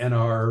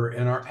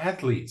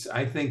athletes.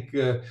 I think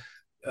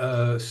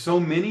so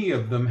many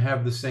of them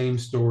have the same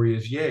story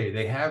as Ye.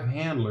 They have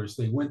handlers.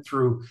 They went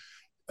through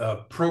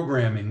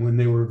programming when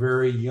they were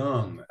very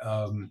young,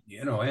 and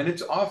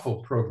it's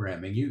awful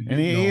programming. And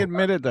he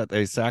admitted that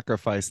they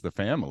sacrificed the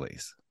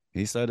families.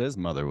 He said his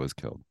mother was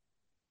killed.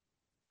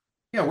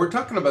 Yeah, we're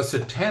talking about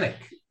satanic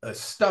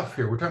stuff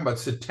here. We're talking about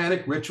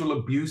satanic ritual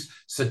abuse,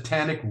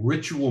 satanic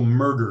ritual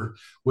murder,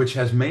 which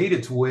has made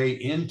its way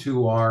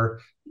into our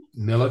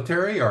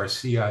military, our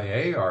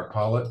CIA, our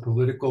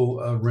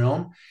political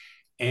realm.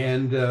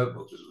 And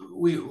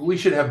we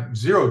should have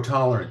zero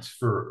tolerance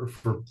for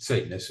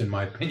Satanists, in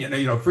my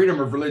opinion. Freedom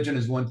of religion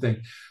is one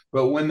thing,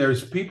 but when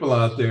there's people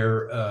out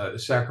there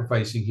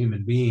sacrificing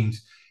human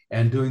beings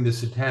and doing the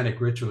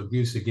satanic ritual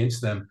abuse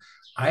against them,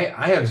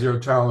 I have zero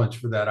tolerance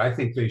for that. I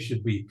think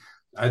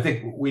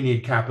we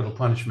need capital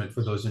punishment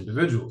for those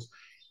individuals.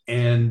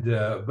 And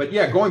but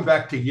yeah, going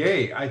back to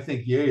Ye, I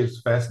think Ye is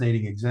a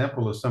fascinating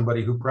example of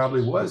somebody who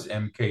probably was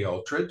MK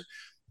Ultra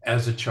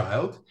as a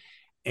child.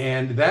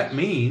 And that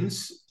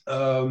means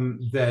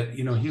that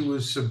he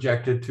was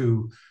subjected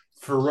to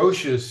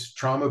ferocious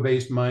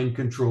trauma-based mind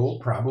control.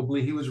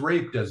 Probably he was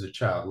raped as a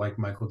child, like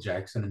Michael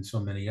Jackson and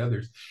so many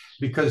others,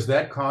 because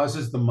that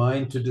causes the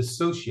mind to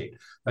dissociate.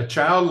 A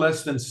child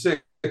less than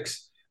 6,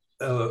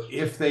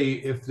 if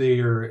they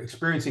are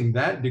experiencing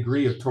that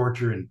degree of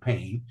torture and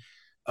pain,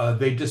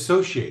 they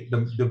dissociate.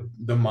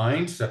 The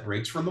mind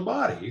separates from the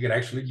body. It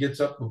actually gets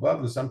up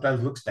above and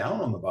sometimes looks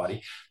down on the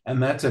body,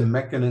 and that's a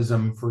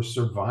mechanism for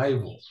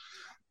survival.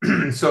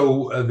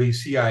 So the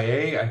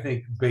CIA, I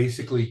think,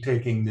 basically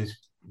taking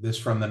this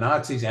from the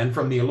Nazis and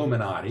from the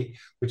Illuminati,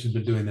 which has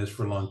been doing this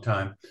for a long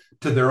time,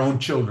 to their own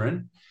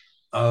children.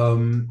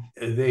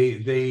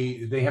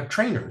 They have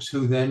trainers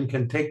who then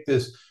can take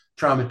this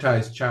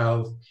traumatized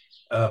child,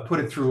 put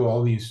it through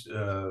all these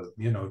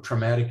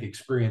traumatic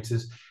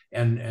experiences,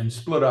 and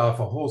split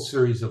off a whole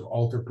series of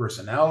alter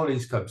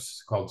personalities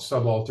called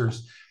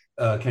subalters.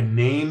 Can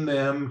name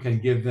them, can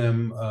give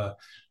them.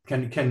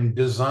 Can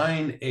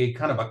design a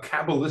kind of a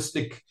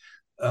Kabbalistic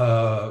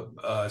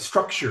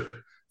structure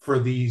for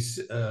this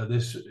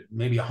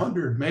maybe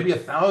 100, maybe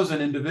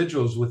 1,000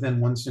 individuals within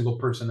one single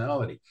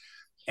personality.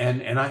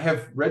 And I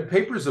have read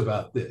papers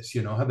about this,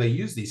 how they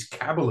use these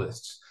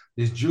Kabbalists,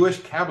 these Jewish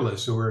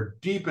Kabbalists who are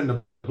deep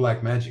into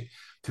black magic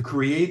to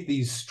create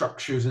these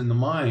structures in the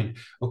mind.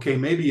 Okay,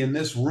 maybe in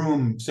this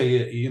room, say,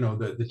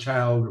 the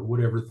child or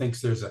whatever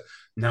thinks there's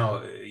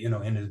now,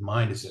 in his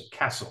mind is a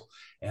castle.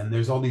 And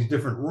there's all these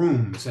different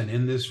rooms. And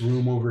in this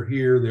room over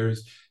here,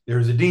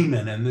 there's a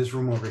demon. And this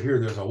room over here,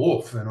 there's a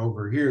wolf. And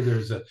over here,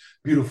 there's a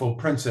beautiful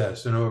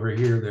princess. And over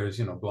here, there's,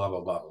 blah, blah,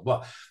 blah, blah,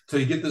 blah. So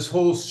you get this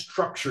whole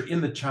structure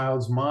in the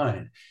child's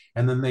mind.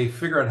 And then they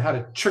figure out how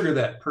to trigger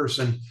that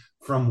person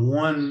from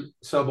one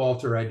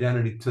subalter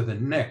identity to the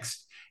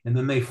next. And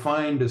then they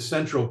find a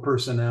central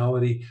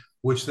personality,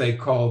 which they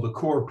call the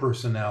core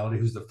personality,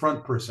 who's the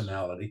front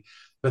personality.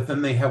 But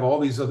then they have all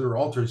these other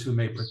alters who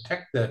may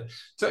protect that.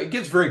 So it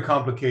gets very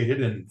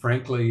complicated. And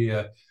frankly,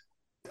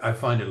 I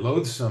find it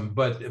loathsome.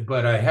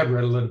 But I have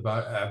read a little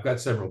about it. I've got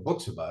several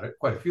books about it,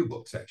 quite a few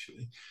books,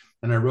 actually.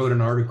 And I wrote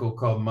an article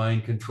called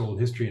Mind Controlled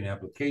History and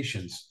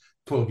Applications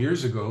 12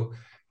 years ago.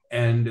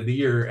 And the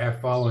year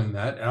following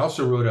that, I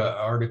also wrote an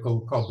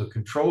article called The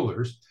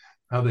Controllers,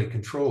 how they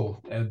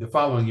control. And the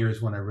following year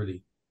is when I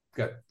really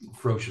got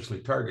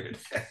ferociously targeted.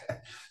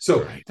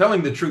 So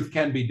telling the truth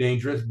can be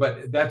dangerous,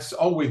 but that's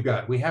all we've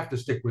got. We have to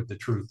stick with the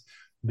truth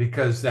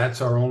because that's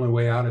our only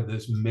way out of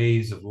this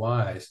maze of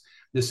lies,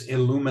 this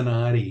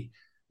Illuminati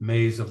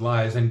maze of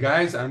lies. And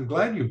guys, I'm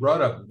glad you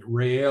brought up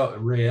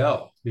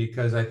Rael,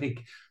 because I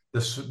think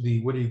the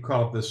what do you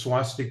call it? The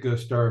swastika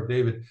Star of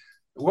David.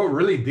 What we're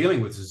really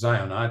dealing with is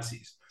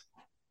Zion-Nazis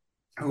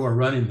who are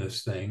running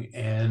this thing.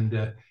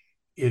 And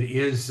it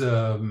is,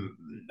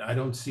 I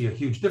don't see a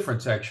huge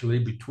difference actually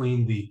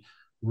between the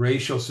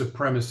racial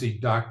supremacy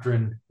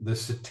doctrine, the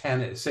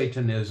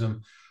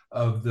Satanism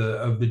of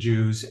the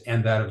Jews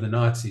and that of the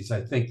Nazis. I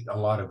think a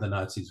lot of the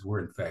Nazis were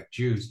in fact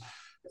Jews.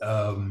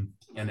 And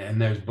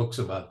there's books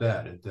about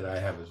that I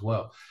have as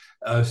well.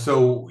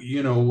 So,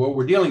 what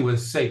we're dealing with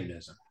is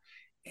Satanism.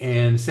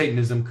 And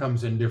Satanism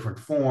comes in different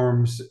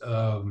forms,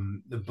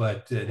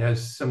 but it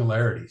has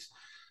similarities.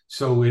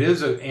 So it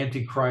is an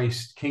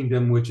antichrist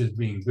kingdom which is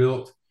being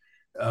built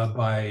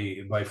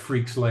by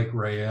freaks like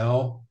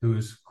Rael, who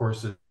is, of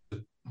course, a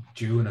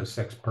Jew and a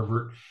sex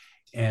pervert.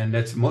 And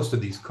that's most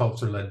of these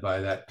cults are led by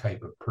that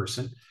type of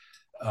person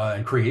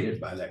and created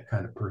by that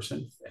kind of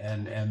person.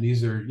 And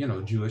these are,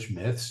 Jewish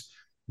myths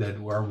that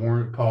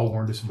Paul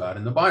warned us about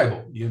in the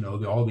Bible.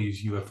 All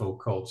these UFO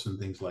cults and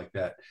things like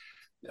that.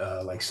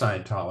 Like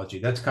Scientology,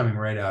 that's coming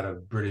right out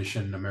of British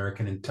and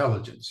American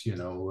intelligence,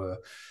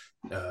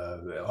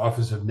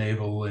 Office of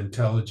Naval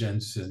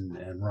Intelligence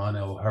and Ron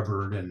L.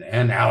 Hubbard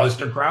and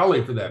Aleister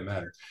Crowley, for that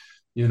matter,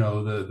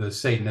 the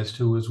Satanist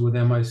who was with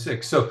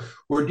MI6. So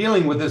we're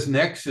dealing with this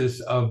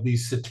nexus of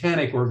these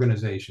satanic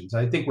organizations.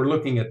 I think we're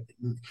looking at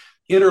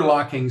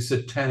interlocking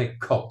satanic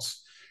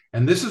cults.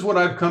 And this is what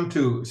I've come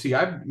to see.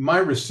 My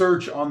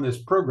research on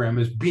this program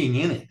is being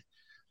in it.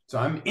 So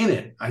I'm in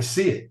it. I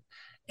see it.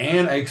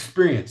 And I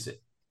experience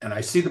it, and I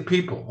see the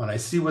people, and I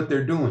see what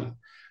they're doing.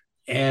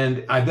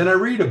 And then I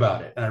read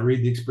about it, and I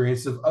read the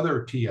experience of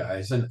other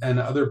TIs and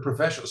other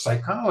professional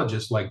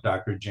psychologists like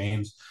Dr.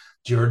 James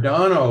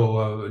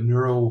Giordano, a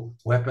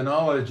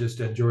neuroweaponologist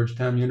at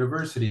Georgetown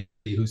University,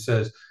 who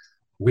says,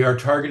 we are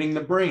targeting the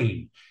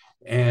brain.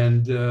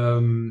 And,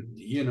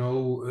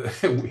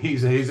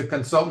 he's a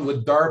consultant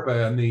with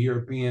DARPA and the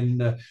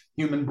European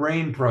Human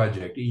Brain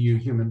Project, EU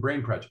Human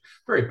Brain Project.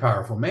 Very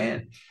powerful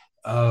man.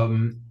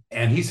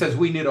 And he says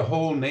we need a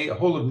whole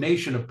of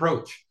nation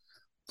approach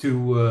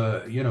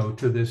to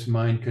this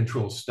mind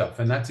control stuff,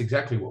 and that's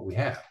exactly what we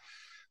have.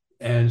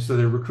 And so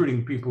they're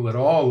recruiting people at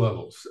all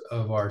levels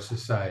of our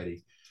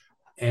society,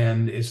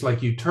 and it's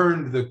like you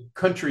turned the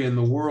country and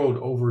the world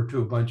over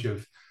to a bunch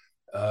of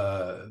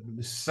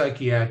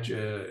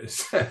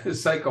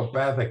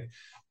psychopathic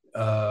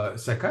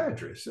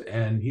psychiatrists,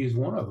 and he's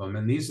one of them.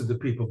 And these are the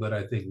people that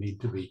I think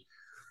need to be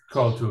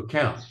called to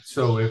account.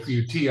 So if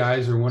you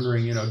TIs are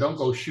wondering, don't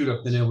go shoot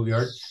up the Naval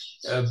Yard.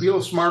 Be a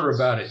little smarter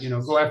about it.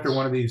 Go after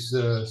one of these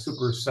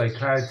super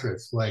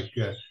psychiatrists like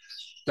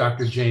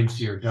Dr. James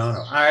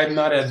Giordano. I'm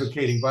not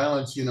advocating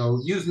violence.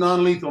 Use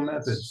non-lethal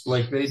methods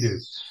like they do.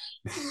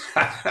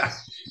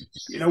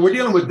 We're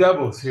dealing with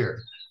devils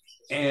here,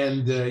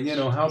 and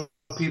how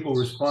people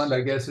respond,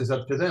 I guess, is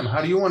up to them.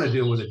 How do you want to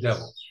deal with a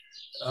devil?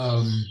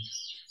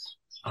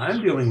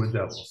 I'm dealing with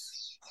devils.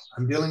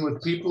 I'm dealing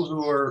with people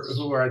who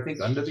are, I think,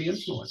 under the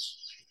influence,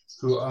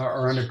 who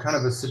are under kind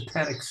of a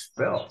satanic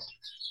spell.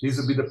 These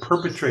will be the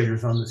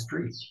perpetrators on the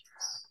street.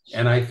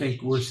 And I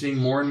think we're seeing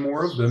more and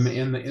more of them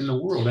in the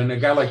world. And a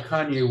guy like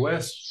Kanye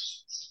West,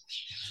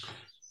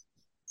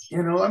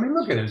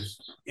 look at his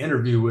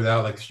interview with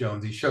Alex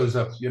Jones. He shows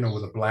up,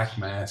 with a black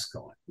mask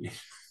on.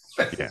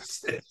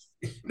 Yes.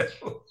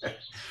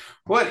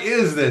 What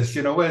is this? It's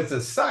a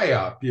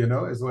psyop,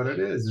 is what it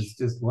is. It's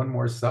just one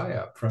more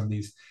psyop from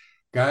these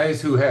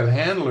guys who have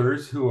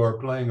handlers who are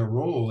playing a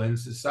role in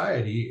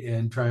society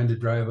and trying to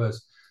drive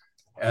us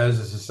as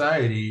a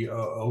society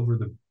over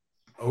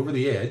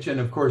the edge. And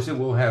of course, it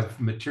will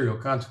have material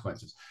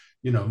consequences.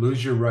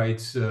 Lose your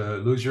rights,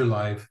 lose your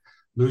life,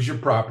 lose your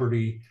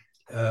property.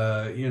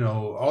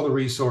 All the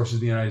resources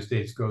of the United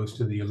States goes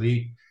to the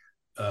elite.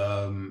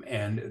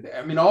 And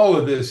I mean, all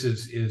of this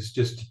is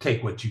just to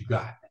take what you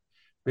got.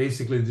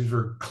 Basically, these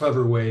are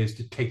clever ways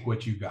to take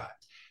what you got.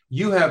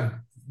 You have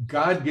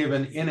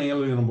God-given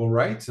inalienable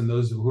rights, and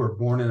those who are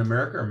born in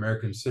America are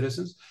American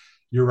citizens.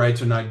 Your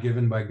rights are not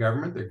given by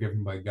government, they're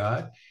given by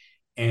God.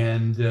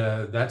 And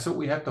that's what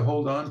we have to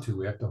hold on to.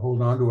 We have to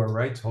hold on to our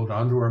rights, hold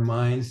on to our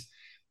minds,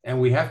 and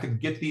we have to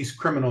get these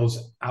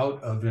criminals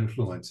out of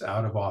influence,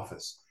 out of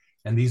office.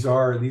 And these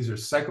are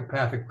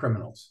psychopathic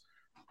criminals,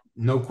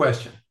 no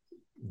question.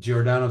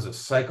 Giordano's a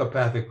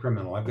psychopathic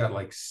criminal. I've got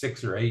like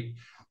 6 or 8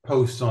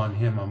 posts on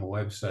him on my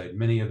website,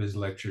 many of his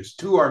lectures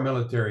to our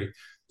military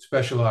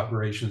special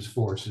operations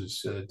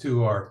forces,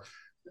 to our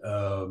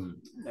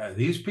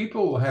these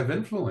people have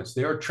influence.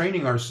 They are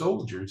training our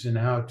soldiers in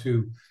how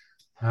to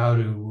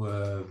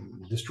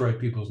destroy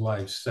people's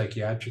lives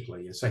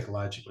psychiatrically,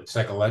 psychologically,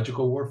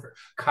 psychological warfare,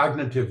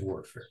 cognitive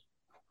warfare.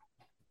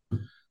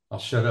 I'll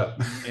shut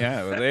up.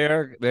 Yeah, well,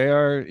 they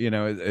are,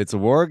 it's a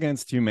war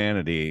against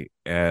humanity.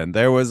 And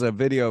there was a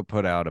video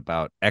put out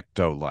about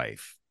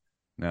ectolife.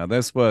 Now,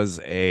 this was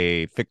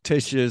a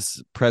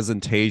fictitious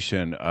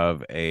presentation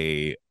of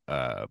a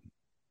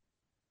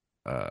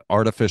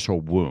artificial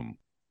womb,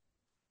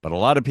 but a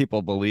lot of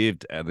people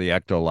believed the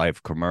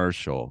ectolife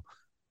commercial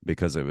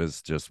because it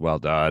was just well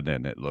done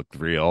and it looked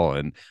real.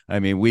 And I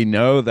mean, we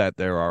know that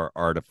there are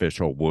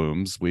artificial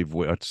wombs. We've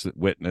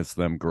witnessed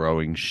them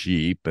growing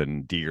sheep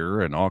and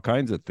deer and all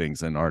kinds of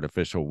things in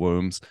artificial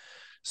wombs.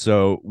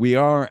 So we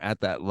are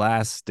at that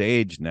last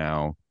stage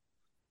now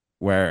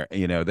where,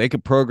 they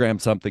could program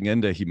something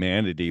into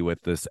humanity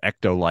with this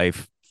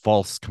ectolife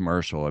false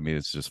commercial. I mean,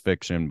 it's just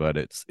fiction, but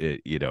it's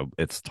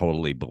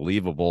totally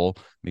believable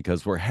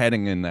because we're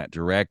heading in that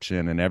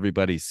direction and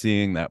everybody's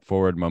seeing that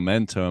forward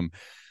momentum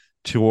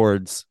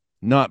towards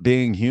not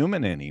being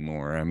human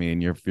anymore. I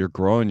mean, you're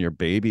growing your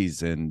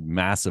babies in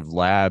massive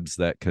labs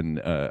that can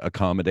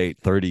accommodate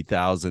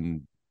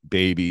 30,000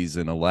 babies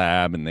in a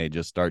lab, and they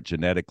just start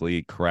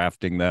genetically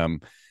crafting them.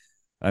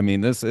 I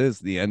mean, this is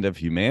the end of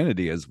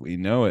humanity as we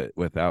know it,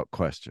 without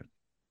question.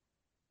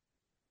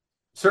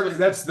 Certainly,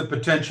 that's the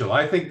potential.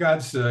 I think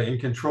God's in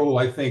control.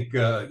 I think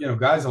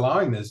God's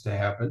allowing this to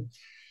happen.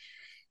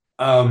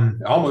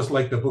 Almost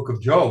like the book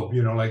of Job,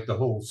 like the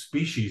whole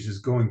species is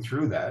going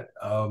through that.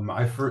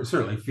 I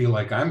certainly feel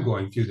like I'm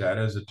going through that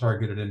as a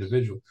targeted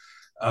individual.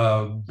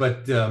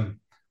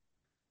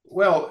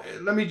 Well,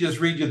 let me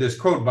just read you this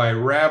quote by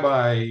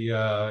Rabbi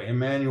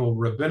Emanuel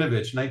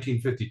Rabinovich,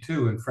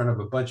 1952, in front of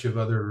a bunch of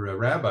other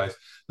rabbis.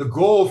 The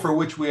goal for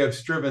which we have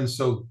striven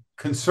so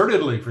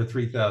concertedly for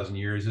 3,000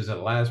 years is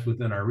at last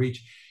within our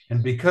reach.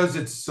 And because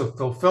its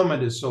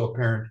fulfillment is so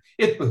apparent,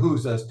 it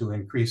behooves us to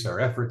increase our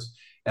efforts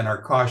and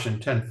our caution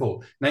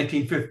tenfold.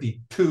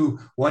 1952,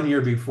 1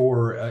 year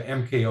before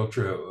MK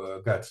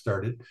Ultra got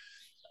started.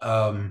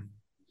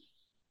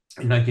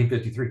 In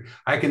 1953,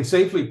 I can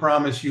safely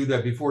promise you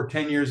that before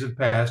 10 years have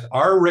passed,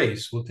 our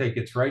race will take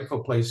its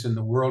rightful place in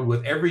the world,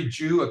 with every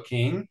Jew a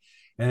king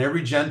and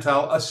every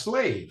Gentile a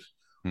slave.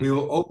 We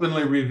will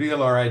openly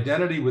reveal our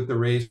identity with the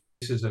races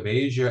of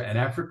Asia and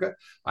Africa.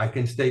 I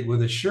can state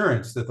with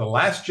assurance that the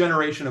last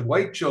generation of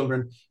white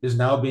children is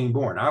now being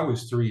born. I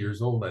was 3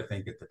 years old, I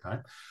think, at the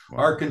time. Wow.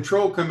 Our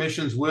control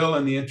commissions will,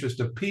 in the interest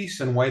of peace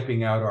and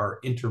wiping out our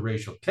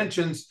interracial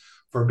tensions,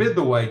 forbid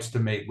the whites to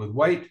mate with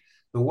white.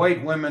 The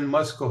white women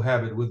must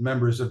cohabit with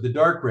members of the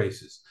dark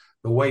races,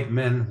 the white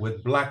men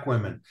with black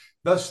women.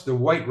 Thus, the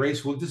white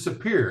race will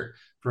disappear,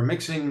 for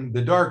mixing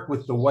the dark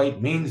with the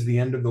white means the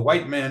end of the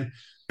white man,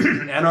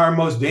 and our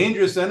most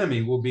dangerous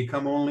enemy will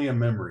become only a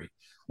memory.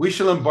 We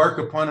shall embark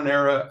upon an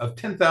era of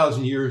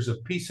 10,000 years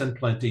of peace and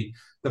plenty,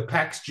 the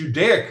Pax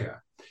Judaica,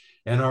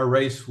 and our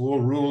race will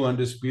rule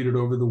undisputed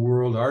over the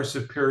world. Our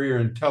superior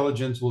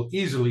intelligence will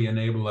easily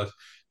enable us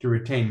to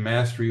retain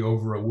mastery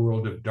over a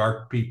world of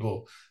dark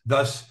people.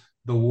 Thus,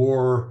 the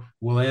war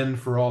will end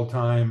for all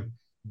time.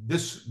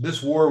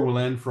 This war will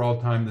end for all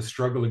time, the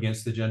struggle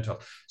against the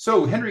Gentile.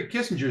 So Henry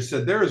Kissinger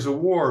said there is a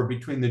war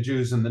between the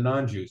Jews and the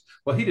non-Jews.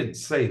 Well, he didn't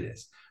say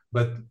this,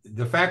 but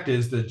the fact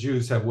is the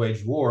Jews have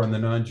waged war on the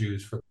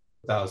non-Jews for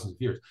thousands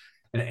of years.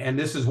 And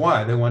this is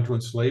why they want to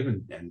enslave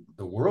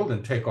the world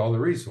and take all the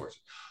resources.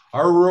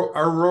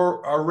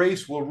 Our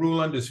race will rule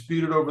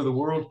undisputed over the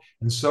world.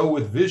 And so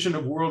with vision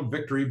of world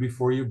victory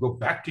before you, go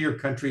back to your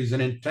countries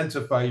and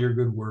intensify your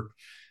good work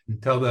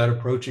until that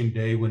approaching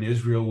day when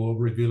Israel will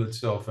reveal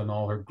itself in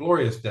all her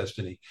glorious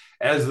destiny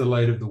as the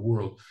light of the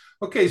world.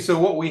 Okay, so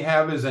what we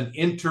have is an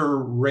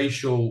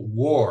interracial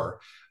war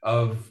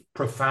of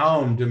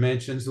profound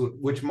dimensions,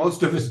 which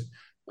most of us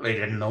really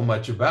didn't know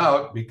much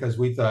about because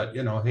we thought,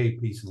 hey,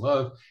 peace and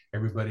love,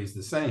 everybody's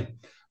the same.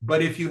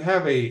 But if you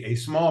have a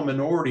small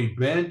minority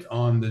bent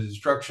on the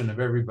destruction of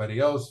everybody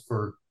else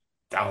for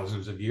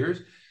thousands of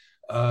years,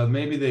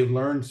 maybe they've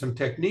learned some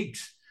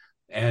techniques,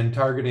 and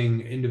targeting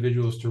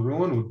individuals to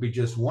ruin would be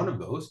just one of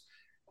those.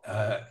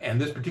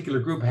 And this particular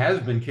group has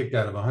been kicked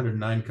out of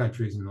 109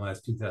 countries in the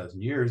last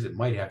 2,000 years. It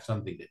might have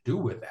something to do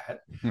with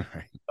that.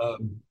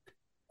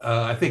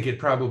 I think it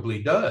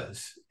probably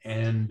does.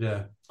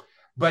 And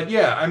but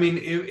yeah, I mean,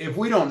 if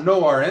we don't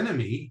know our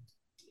enemy,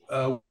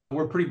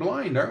 we're pretty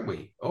blind, aren't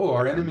we? Oh,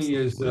 our enemy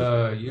is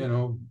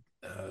Absolutely.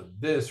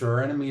 this, or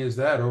our enemy is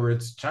that, or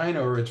it's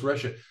China, or it's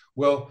Russia.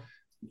 Well,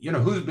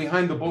 who's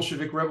behind the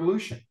Bolshevik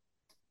Revolution?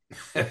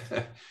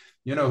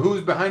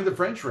 Who's behind the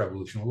French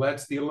Revolution? Well,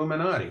 that's the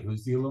Illuminati.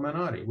 Who's the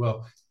Illuminati?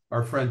 Well,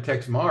 our friend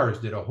Tex Mars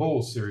did a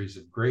whole series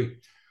of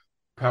great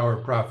power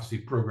prophecy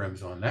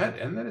programs on that,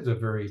 and that is a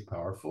very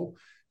powerful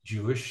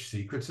Jewish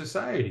secret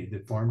society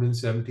that formed in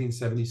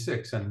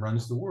 1776 and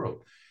runs the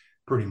world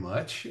pretty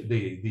much.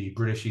 The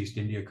British East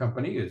India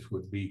Company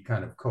would be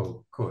kind of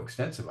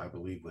coextensive, I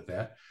believe, with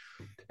that,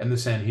 and the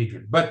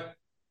Sanhedrin. But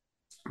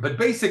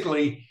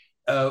basically,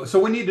 so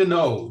we need to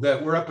know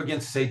that we're up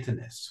against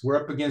Satanists.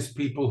 We're up against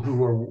people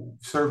who are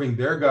serving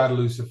their god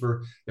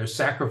Lucifer. They're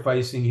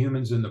sacrificing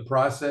humans in the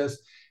process.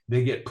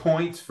 They get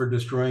points for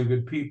destroying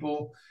good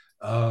people.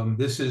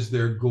 This is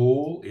their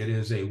goal. It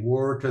is a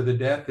war to the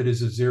death. It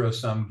is a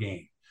zero-sum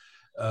game.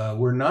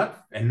 We're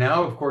not, and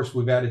now, of course,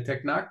 we've added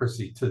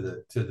technocracy to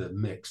the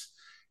mix,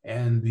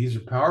 and these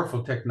are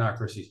powerful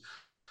technocracies.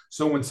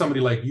 So when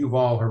somebody like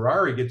Yuval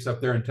Harari gets up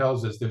there and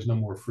tells us there's no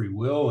more free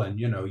will, and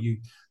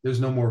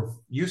there's no more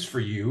use for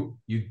you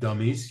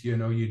dummies,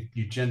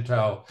 you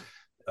Gentile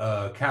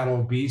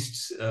cattle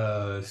beasts,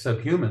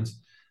 subhumans.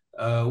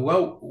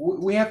 Well,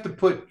 we have to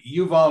put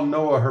Yuval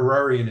Noah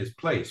Harari in his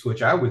place,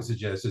 which I would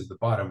suggest is the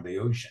bottom of the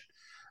ocean.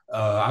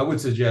 I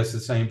would suggest the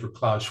same for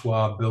Klaus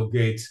Schwab, Bill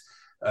Gates,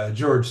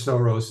 George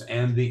Soros,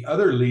 and the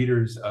other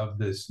leaders of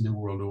this new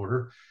world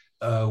order,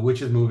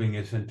 which is moving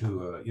us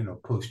into a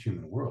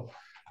post-human world.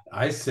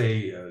 I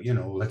say,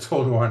 let's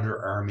hold on to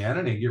our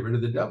humanity and get rid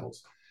of the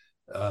devils.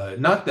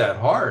 Not that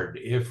hard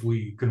if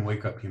we can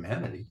wake up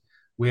humanity.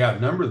 We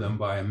outnumber them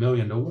by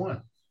 1,000,000 to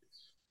 1.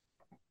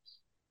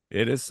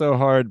 It is so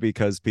hard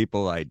because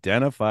people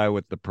identify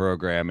with the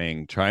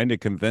programming, trying to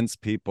convince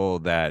people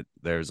that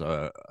there's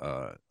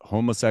a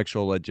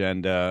homosexual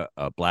agenda,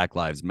 a Black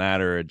Lives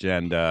Matter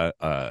agenda,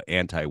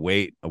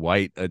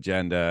 anti-white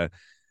agenda.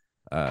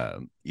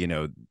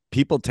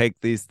 People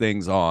take these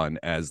things on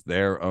as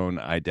their own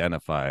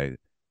identifying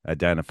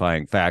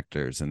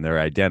factors and their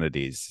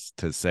identities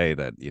to say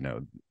that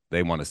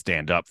they want to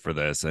stand up for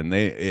this, and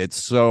it's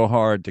so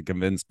hard to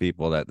convince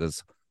people that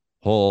this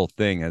whole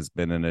thing has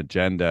been an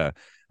agenda.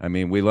 I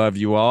mean, we love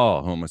you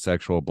all,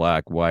 homosexual,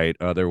 black, white,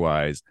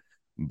 otherwise,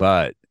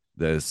 but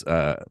this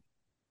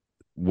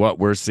what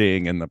we're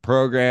seeing in the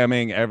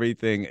programming,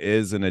 everything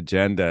is an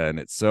agenda, and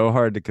it's so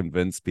hard to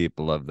convince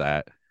people of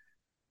that.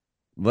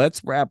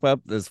 Let's wrap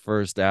up this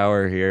first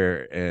hour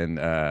here, and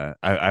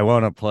I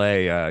want to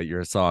play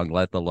your song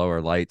 "Let the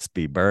Lower Lights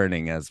Be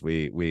Burning" as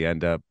we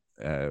end up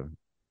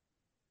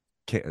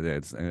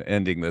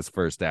ending this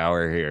first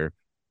hour here.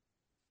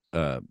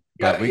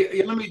 Let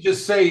me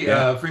just say,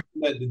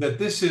 that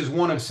this is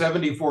one of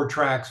 74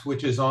 tracks,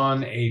 which is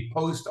on a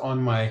post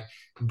on my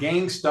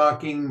gang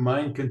stalking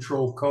mind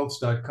control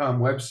cults.com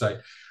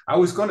website. I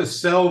was going to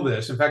sell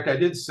this. In fact, I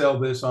did sell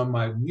this on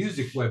my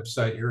music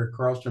website here at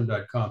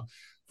Karlstrom.com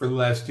for the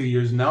last 2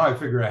 years. Now I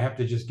figure I have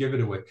to just give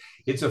it away.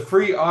 It's a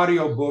free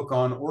audio book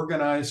on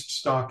organized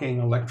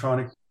stalking,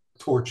 electronic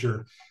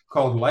torture,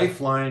 called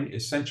Lifeline: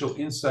 Essential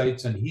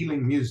Insights and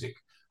Healing Music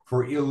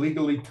for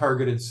Illegally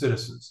Targeted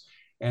Citizens.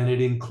 And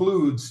it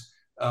includes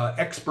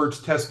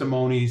experts'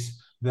 testimonies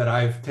that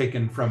I've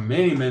taken from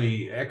many,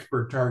 many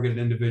expert targeted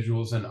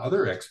individuals and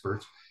other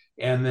experts.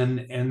 And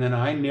then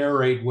I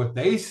narrate what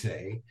they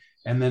say,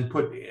 and then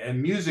put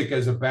music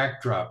as a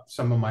backdrop,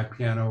 some of my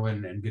piano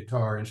and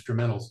guitar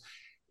instrumentals.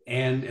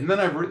 And then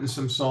I've written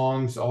some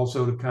songs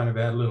also to kind of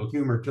add a little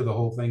humor to the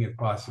whole thing if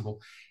possible.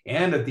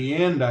 And at the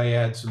end, I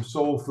add some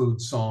soul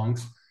food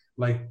songs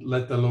like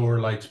 "Let the Lower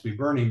Lights Be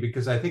Burning,"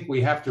 because I think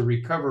we have to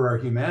recover our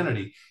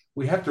humanity.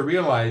 We have to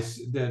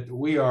realize that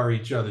we are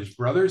each other's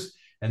brothers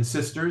and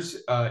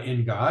sisters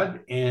in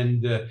God,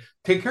 and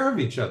take care of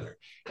each other,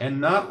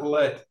 and not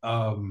let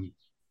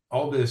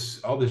all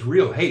this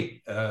real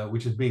hate,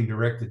 which is being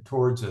directed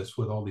towards us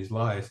with all these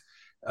lies,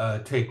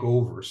 take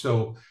over.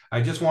 So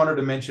I just wanted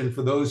to mention,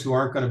 for those who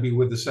aren't going to be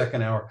with the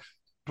second hour,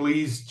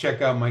 please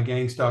check out my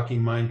gang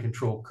stalking mind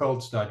control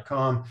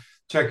cults.com.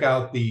 Check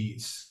out the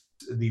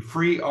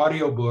free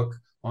audiobook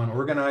on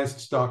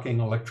organized stalking,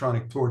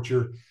 electronic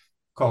torture,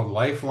 called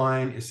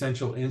Lifeline: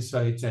 Essential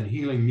Insights and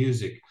Healing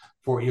Music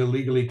for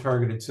Illegally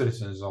Targeted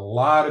Citizens. A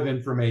lot of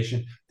information.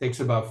 It takes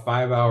about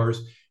 5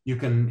 hours.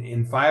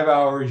 In 5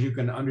 hours, you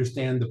can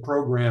understand the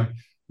program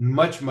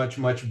much, much,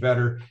 much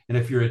better. And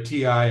if you're a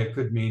TI, it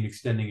could mean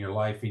extending your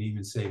life and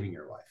even saving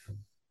your life.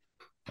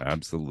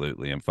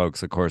 Absolutely. And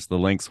folks, of course, the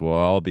links will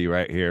all be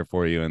right here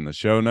for you in the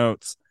show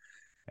notes.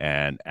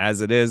 And as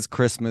it is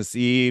Christmas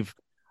Eve,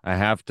 I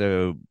have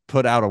to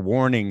put out a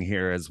warning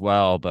here as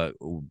well, but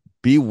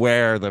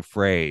beware the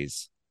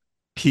phrase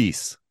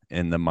 "peace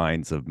in the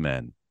minds of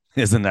men."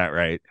 Isn't that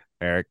right,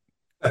 Eric?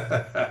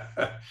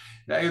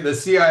 The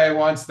CIA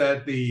wants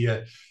that.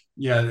 The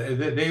Yeah,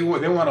 they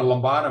want to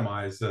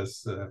lobotomize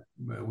us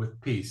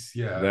with peace.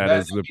 Yeah, That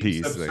is the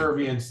peace thing.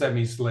 Subservient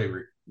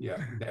semi-slavery. Yeah,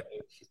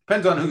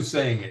 depends on who's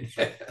saying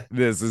it.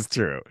 This is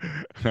true.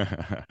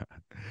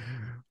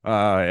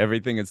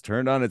 Everything is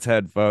turned on its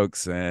head,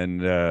 folks,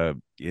 and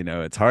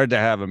it's hard to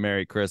have a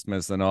Merry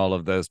Christmas and all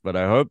of this, but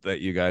I hope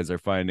that you guys are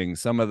finding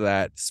some of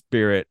that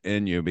spirit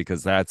in you,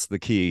 because that's the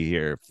key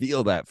here.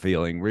 Feel that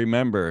feeling.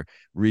 Remember,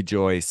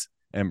 rejoice,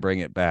 and bring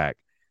it back.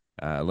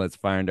 Let's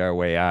find our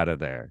way out of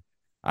there.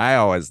 I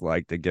always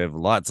like to give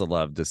lots of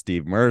love to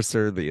Steve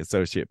Mercer, the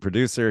associate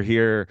producer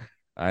here.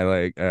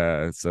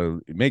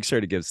 So make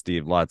sure to give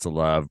Steve lots of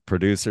love.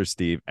 Producer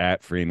Steve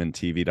at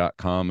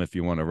freemantv.com if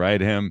you want to write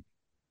him.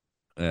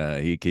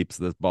 He keeps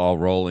this ball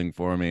rolling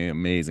for me.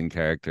 Amazing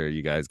character.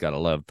 You guys got to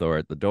love Thor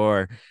at the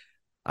door.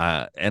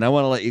 And I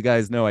want to let you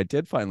guys know I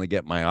did finally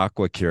get my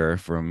aqua cure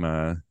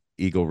from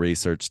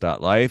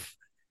eagleresearch.life.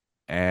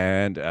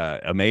 And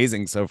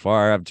amazing so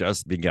far. I've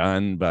just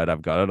begun, but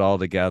I've got it all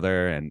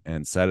together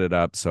and set it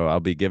up. So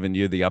I'll be giving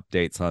you the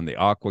updates on the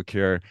aqua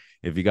cure.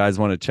 If you guys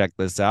want to check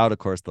this out, of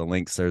course, the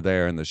links are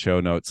there in the show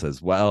notes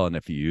as well. And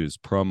if you use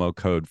promo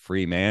code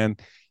FREEMAN,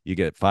 you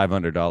get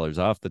 $500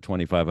 off the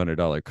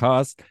 $2,500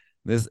 cost.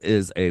 This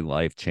is a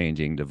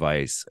life-changing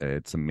device.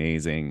 It's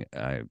amazing.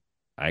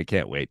 I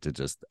can't wait to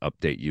just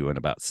update you in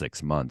about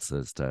 6 months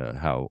as to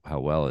how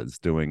well it's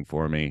doing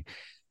for me.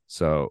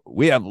 So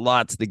we have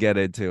lots to get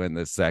into in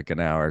this second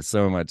hour.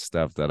 So much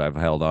stuff that I've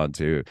held on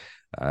to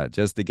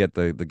just to get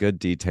the good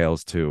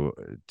details to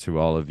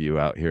all of you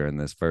out here in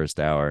this first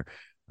hour.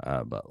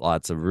 But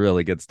lots of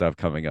really good stuff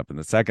coming up in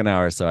the second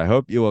hour. So I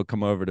hope you will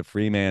come over to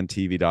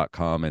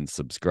freemantv.com and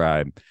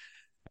subscribe.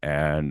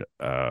 And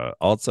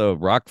also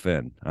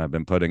Rockfin. I've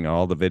been putting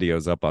all the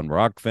videos up on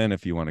Rockfin.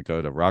 If you want to go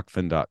to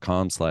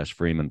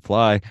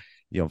rockfin.com/freemanfly,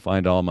 you'll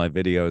find all my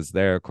videos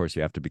there. Of course,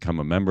 you have to become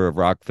a member of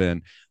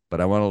Rockfin. But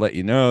I want to let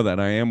you know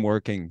that I am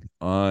working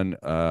on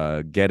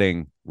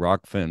getting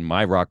Rockfin,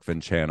 my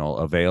Rockfin channel,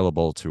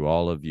 available to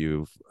all of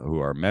you who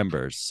are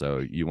members. So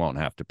you won't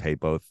have to pay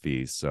both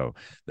fees. So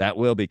that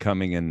will be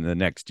coming in the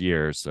next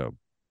year. So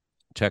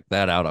check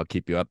that out. I'll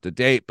keep you up to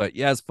date. But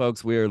yes,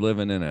 folks, we are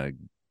living in a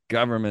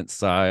government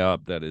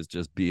psyop that is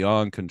just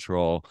beyond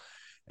control.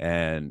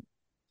 And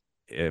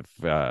if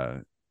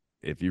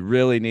you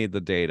really need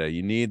the data,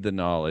 you need the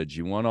knowledge,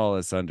 you want all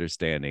this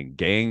understanding,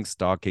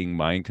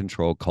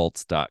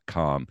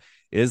 gangstalkingmindcontrolcults.com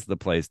is the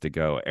place to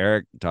go.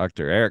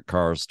 Dr. Eric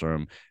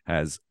Karlstrom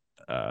has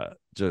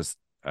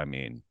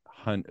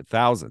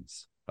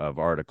thousands of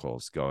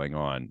articles going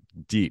on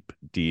deep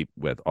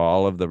with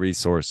all of the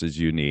resources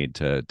you need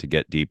to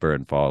get deeper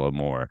and follow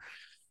more.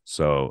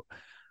 So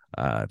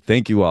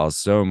thank you all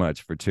so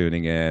much for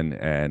tuning in,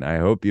 and I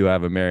hope you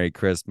have a Merry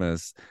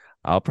Christmas.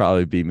 I'll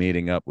probably be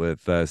meeting up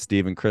with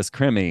Steve and Chris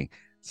Crimmy,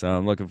 so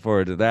I'm looking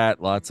forward to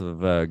that. Lots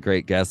of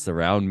great guests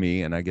around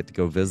me, and I get to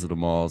go visit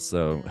them all,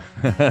 so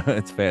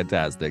it's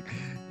fantastic.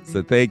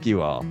 So thank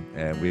you all,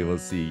 and we will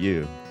see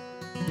you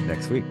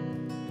next week.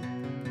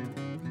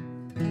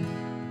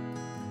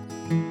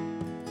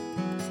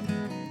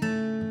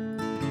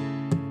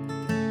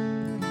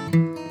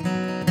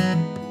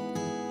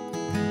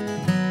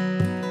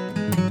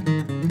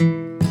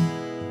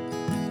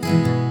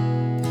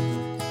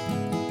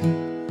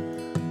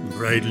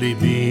 Brightly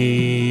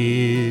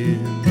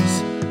beams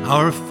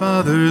our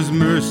Father's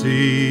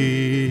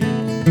mercy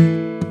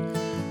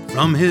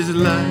from his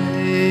lighthouse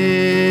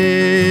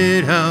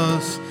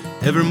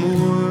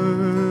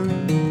evermore.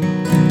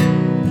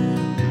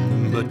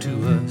 But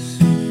to us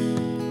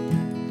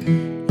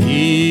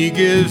he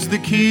gives the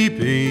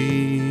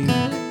keeping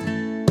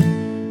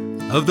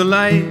of the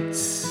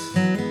lights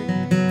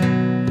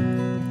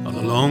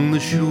along the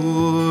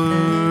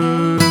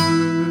shore.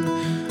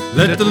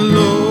 Let the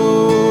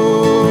lower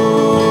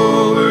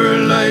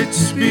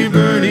lights be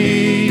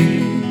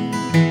burning,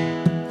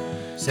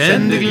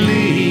 send a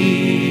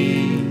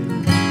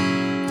gleam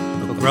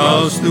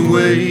across the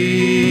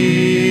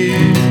way.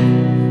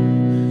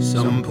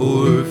 Some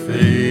poor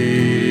fainting,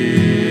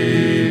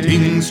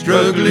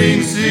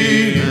 struggling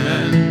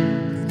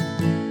seaman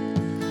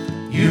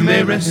you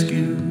may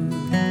rescue,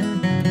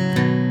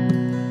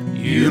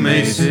 you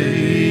may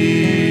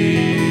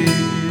save.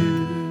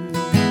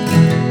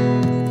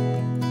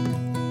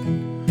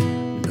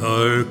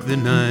 Dark the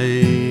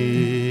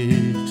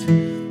night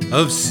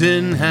of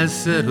sin has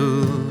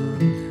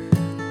settled,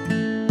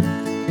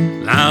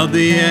 loud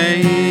the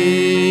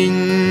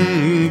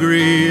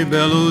angry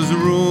bellows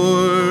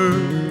roar.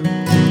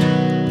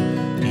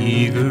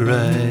 Eager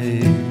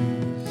eyes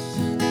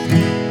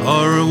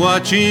are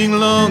watching,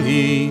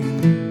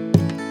 longing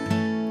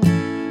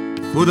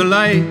for the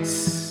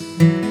lights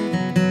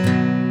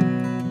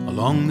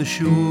along the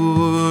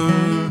shore.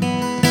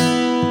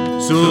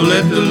 So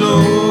let the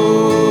lower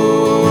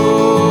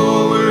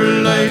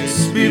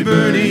lights be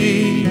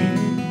burning,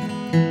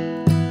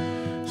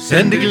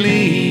 send a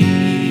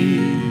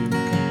gleam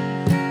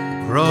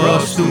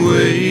across the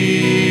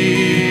wave.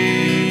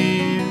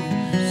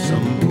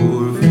 Some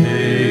poor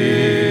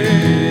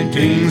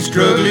fainting,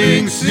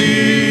 struggling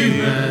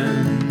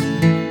seaman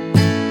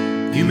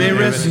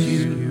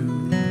rescue,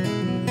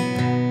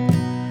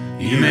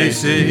 you may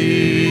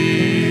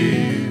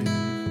save.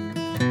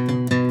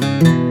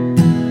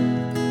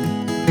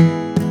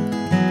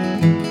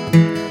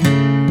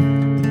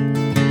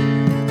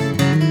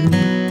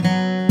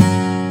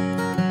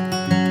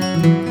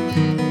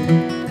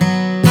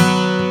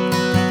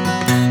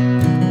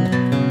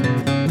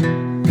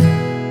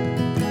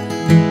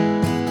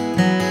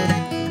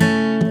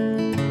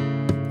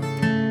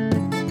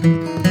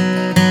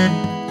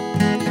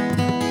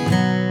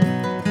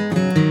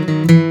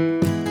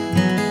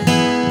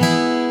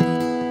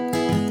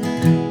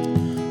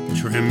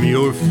 Trim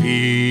your feeble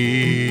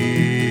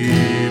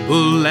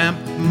lamp,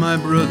 my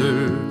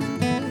brother.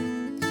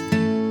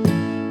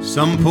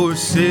 Some poor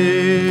sailor,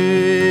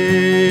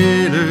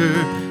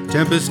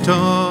 tempest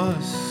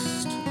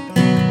tossed,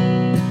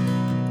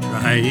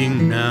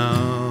 trying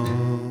now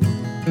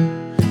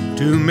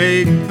to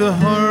make the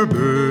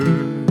harbor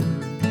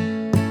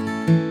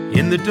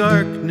in the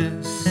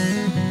darkness,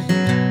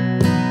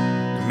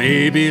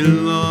 may be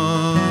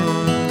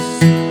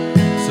lost.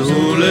 So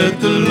let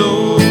the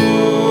lower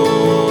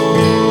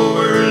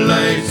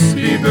lights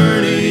be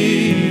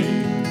burning,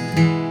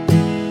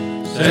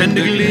 send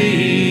a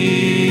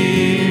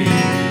gleam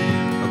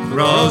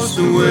across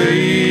the way.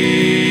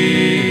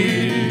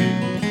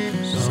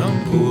 Some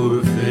poor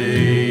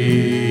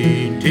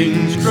fainting,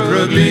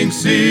 struggling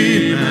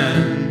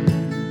seaman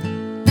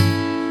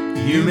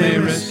you may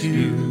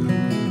rescue,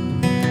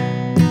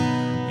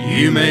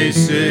 you may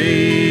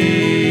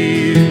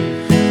save.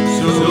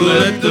 So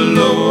let the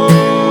lower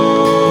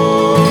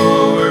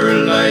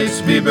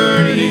lights be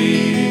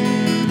burning,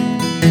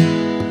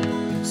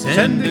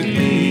 send the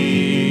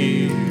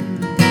gleam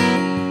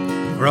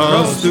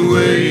across the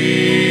way.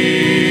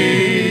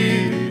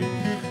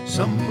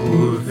 Some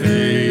poor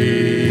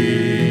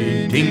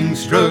fainting,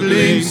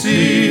 struggling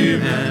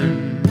seaman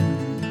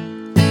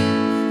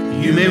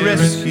you may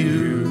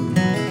rescue,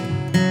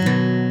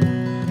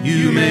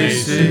 you may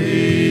save.